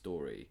idea of the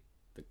story,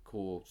 the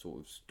core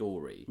sort of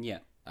story,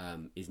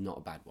 is not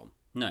a bad one.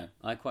 No,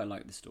 I quite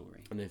like the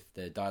story. And if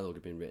the dialogue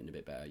had been written a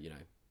bit better, you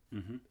know.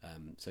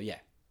 So yeah.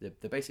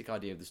 The basic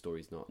idea of the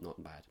story is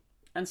not bad,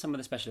 and some of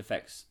the special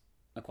effects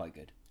are quite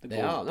good. The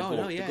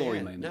gory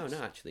moments.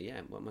 No, actually,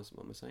 yeah. What am I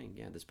saying?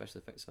 Yeah, the special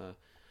effects are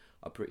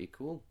pretty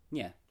cool.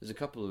 Yeah, there's a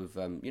couple of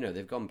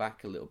they've gone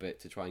back a little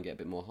bit to try and get a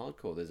bit more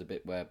hardcore. There's a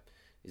bit where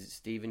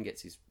Stephen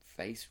gets his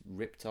face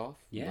ripped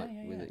off. Yeah.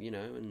 With it,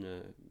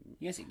 and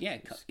yes,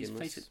 his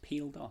face gets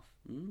peeled off.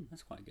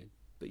 That's quite good.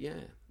 But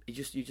yeah, you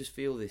just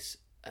feel this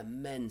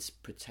immense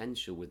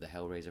potential with the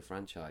Hellraiser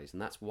franchise,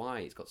 and that's why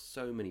it's got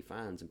so many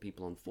fans and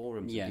people on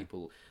forums and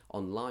people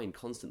online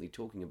constantly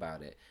talking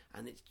about it.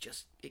 And it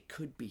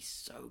could be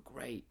so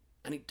great,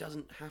 and it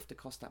doesn't have to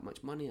cost that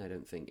much money. I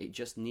don't think it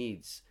just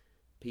needs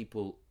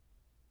people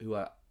who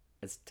are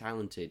as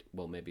talented.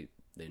 Well, maybe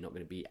they're not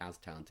going to be as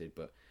talented,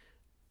 but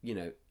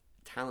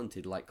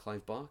talented like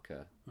Clive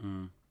Barker.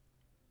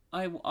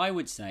 I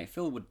would say,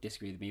 Phil would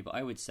disagree with me, but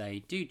I would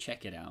say do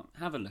check it out,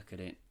 have a look at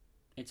it.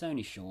 It's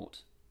only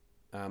short.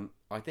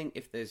 I think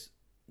if there's...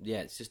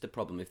 Yeah, it's just a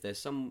problem. If there's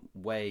some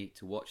way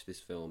to watch this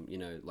film,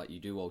 like you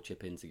do all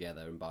chip in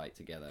together and buy it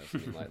together or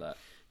something like that,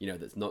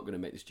 that's not going to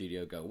make the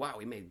studio go, "Wow,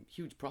 we made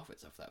huge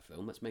profits off that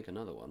film, let's make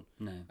another one."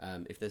 No.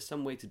 If there's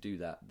some way to do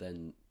that,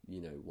 then,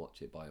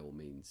 watch it by all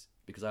means.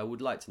 Because I would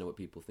like to know what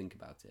people think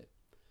about it.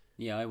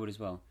 Yeah, I would as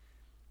well.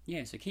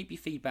 Yeah, so keep your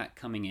feedback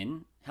coming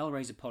in.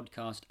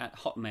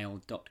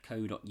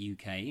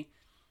 hellraiserpodcast@hotmail.co.uk.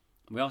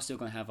 We are still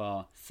going to have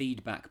our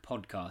feedback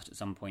podcast at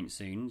some point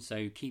soon,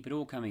 so keep it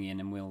all coming in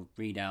and we'll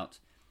read out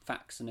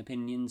facts and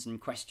opinions and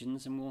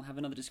questions, and we'll have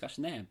another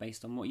discussion there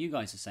based on what you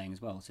guys are saying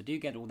as well. So do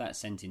get all that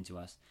sent in to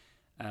us,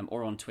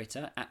 or on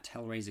Twitter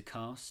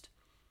 @HellraiserCast.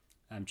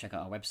 Check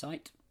out our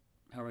website,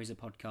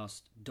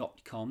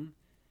 hellraiserpodcast.com.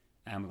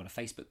 We've got a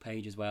Facebook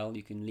page as well.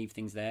 You can leave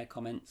things there,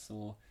 comments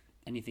or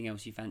anything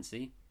else you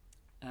fancy.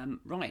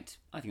 Right,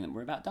 I think that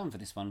we're about done for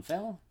this one,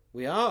 Phil.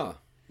 We are.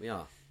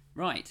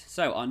 Right,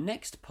 so our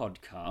next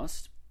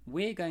podcast,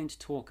 we're going to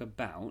talk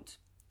about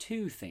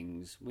two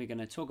things. We're going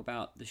to talk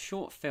about the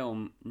short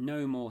film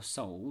No More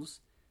Souls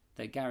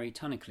that Gary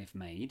Tunnicliffe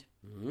made,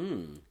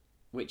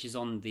 which is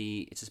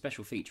it's a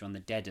special feature on the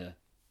Deader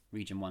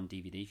Region 1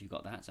 DVD, if you've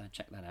got that, so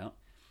check that out.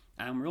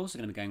 And we're also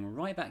going to be going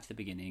right back to the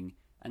beginning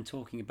and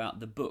talking about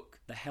the book,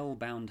 The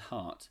Hellbound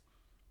Heart,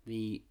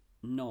 the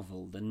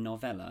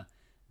novella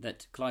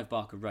that Clive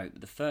Barker wrote, that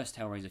the first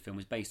Hellraiser film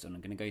was based on.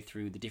 I'm going to go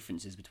through the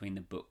differences between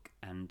the book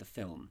and the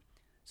film.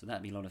 So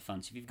that'd be a lot of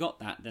fun. So if you've got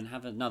that, then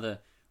have another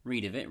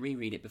read of it,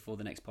 reread it before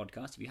the next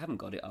podcast. If you haven't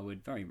got it, I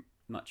would very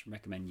much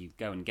recommend you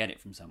go and get it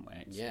from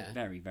somewhere. It's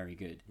very, very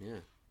good. Yeah.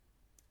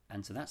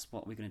 And so that's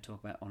what we're going to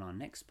talk about on our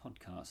next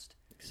podcast.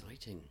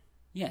 Exciting.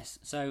 Yes,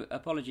 so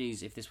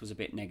apologies if this was a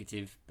bit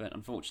negative, but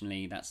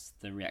unfortunately that's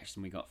the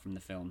reaction we got from the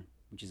film,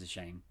 which is a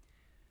shame.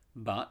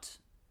 But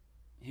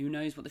who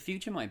knows what the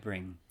future might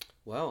bring?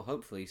 Well,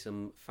 hopefully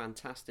some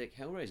fantastic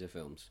Hellraiser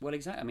films. Well,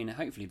 exactly. I mean,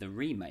 hopefully the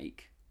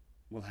remake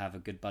will have a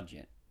good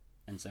budget.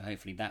 And so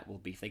hopefully that will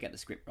be, if they get the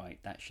script right,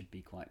 that should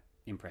be quite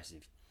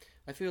impressive.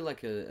 I feel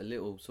like a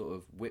little sort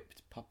of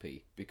whipped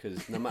puppy,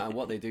 because no matter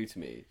what they do to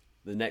me,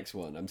 the next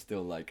one I'm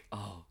still like,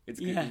 oh, it's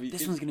going to be...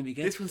 this one's going to be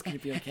good. This one's going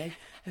to be okay.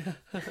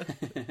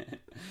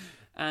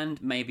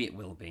 And maybe it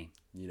will be.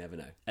 You never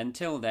know.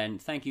 Until then,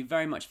 thank you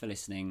very much for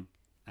listening,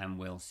 and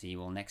we'll see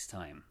you all next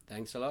time.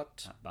 Thanks a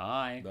lot.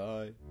 Bye.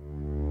 Bye.